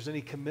 If there's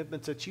any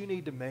commitments that you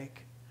need to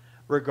make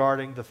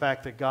regarding the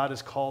fact that God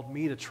has called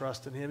me to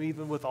trust in Him,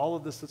 even with all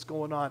of this that's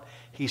going on,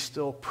 He's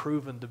still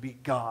proven to be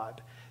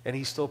God. And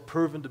He's still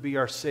proven to be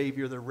our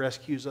Savior that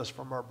rescues us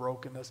from our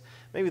brokenness.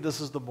 Maybe this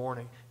is the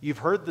morning. You've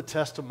heard the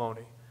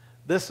testimony.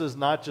 This is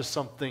not just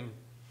something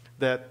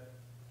that,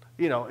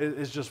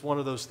 is just one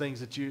of those things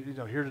that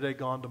here today,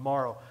 gone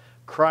tomorrow.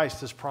 Christ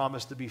has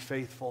promised to be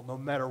faithful. No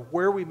matter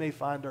where we may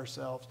find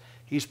ourselves,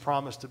 He's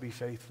promised to be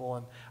faithful.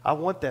 And I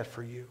want that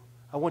for you.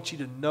 I want you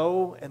to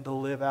know and to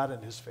live out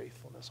in His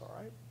faithfulness, all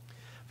right?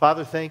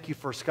 Father, thank you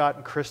for Scott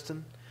and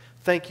Kristin.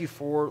 Thank you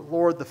for,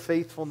 Lord, the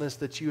faithfulness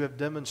that you have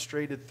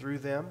demonstrated through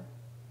them.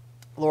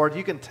 Lord,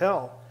 you can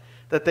tell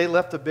that they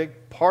left a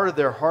big part of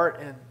their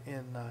heart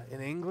in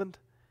England.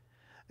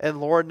 And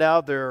Lord,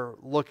 now they're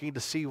looking to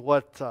see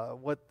what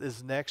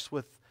is next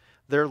with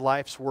their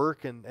life's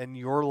work and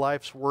your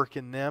life's work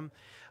in them.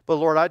 But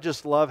Lord, I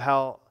just love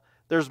how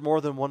there's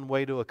more than one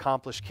way to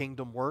accomplish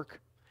kingdom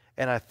work.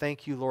 And I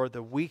thank you, Lord,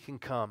 that we can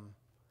come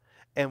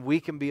and we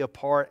can be a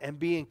part and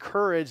be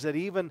encouraged that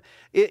even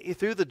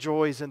through the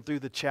joys and through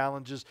the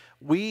challenges,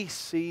 we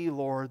see,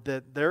 Lord,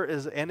 that there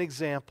is an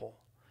example,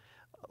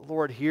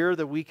 Lord, here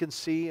that we can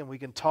see and we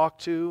can talk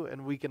to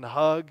and we can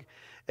hug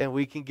and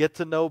we can get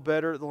to know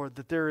better, Lord,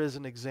 that there is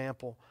an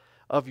example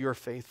of your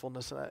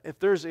faithfulness. And if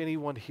there's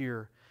anyone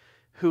here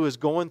who is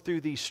going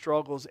through these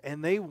struggles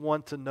and they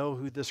want to know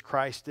who this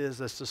Christ is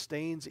that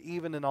sustains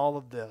even in all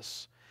of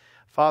this,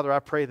 Father, I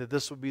pray that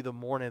this would be the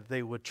morning that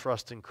they would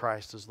trust in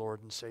Christ as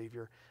Lord and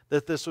Savior.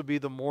 That this would be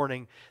the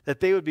morning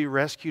that they would be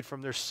rescued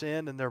from their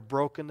sin and their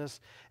brokenness,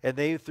 and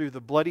they, through the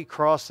bloody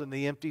cross and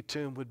the empty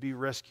tomb, would be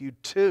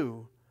rescued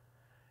to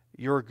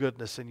your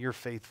goodness and your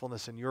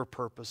faithfulness and your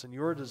purpose and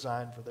your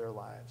design for their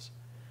lives.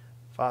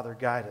 Father,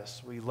 guide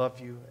us. We love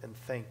you and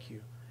thank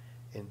you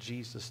in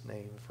Jesus'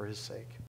 name for His sake.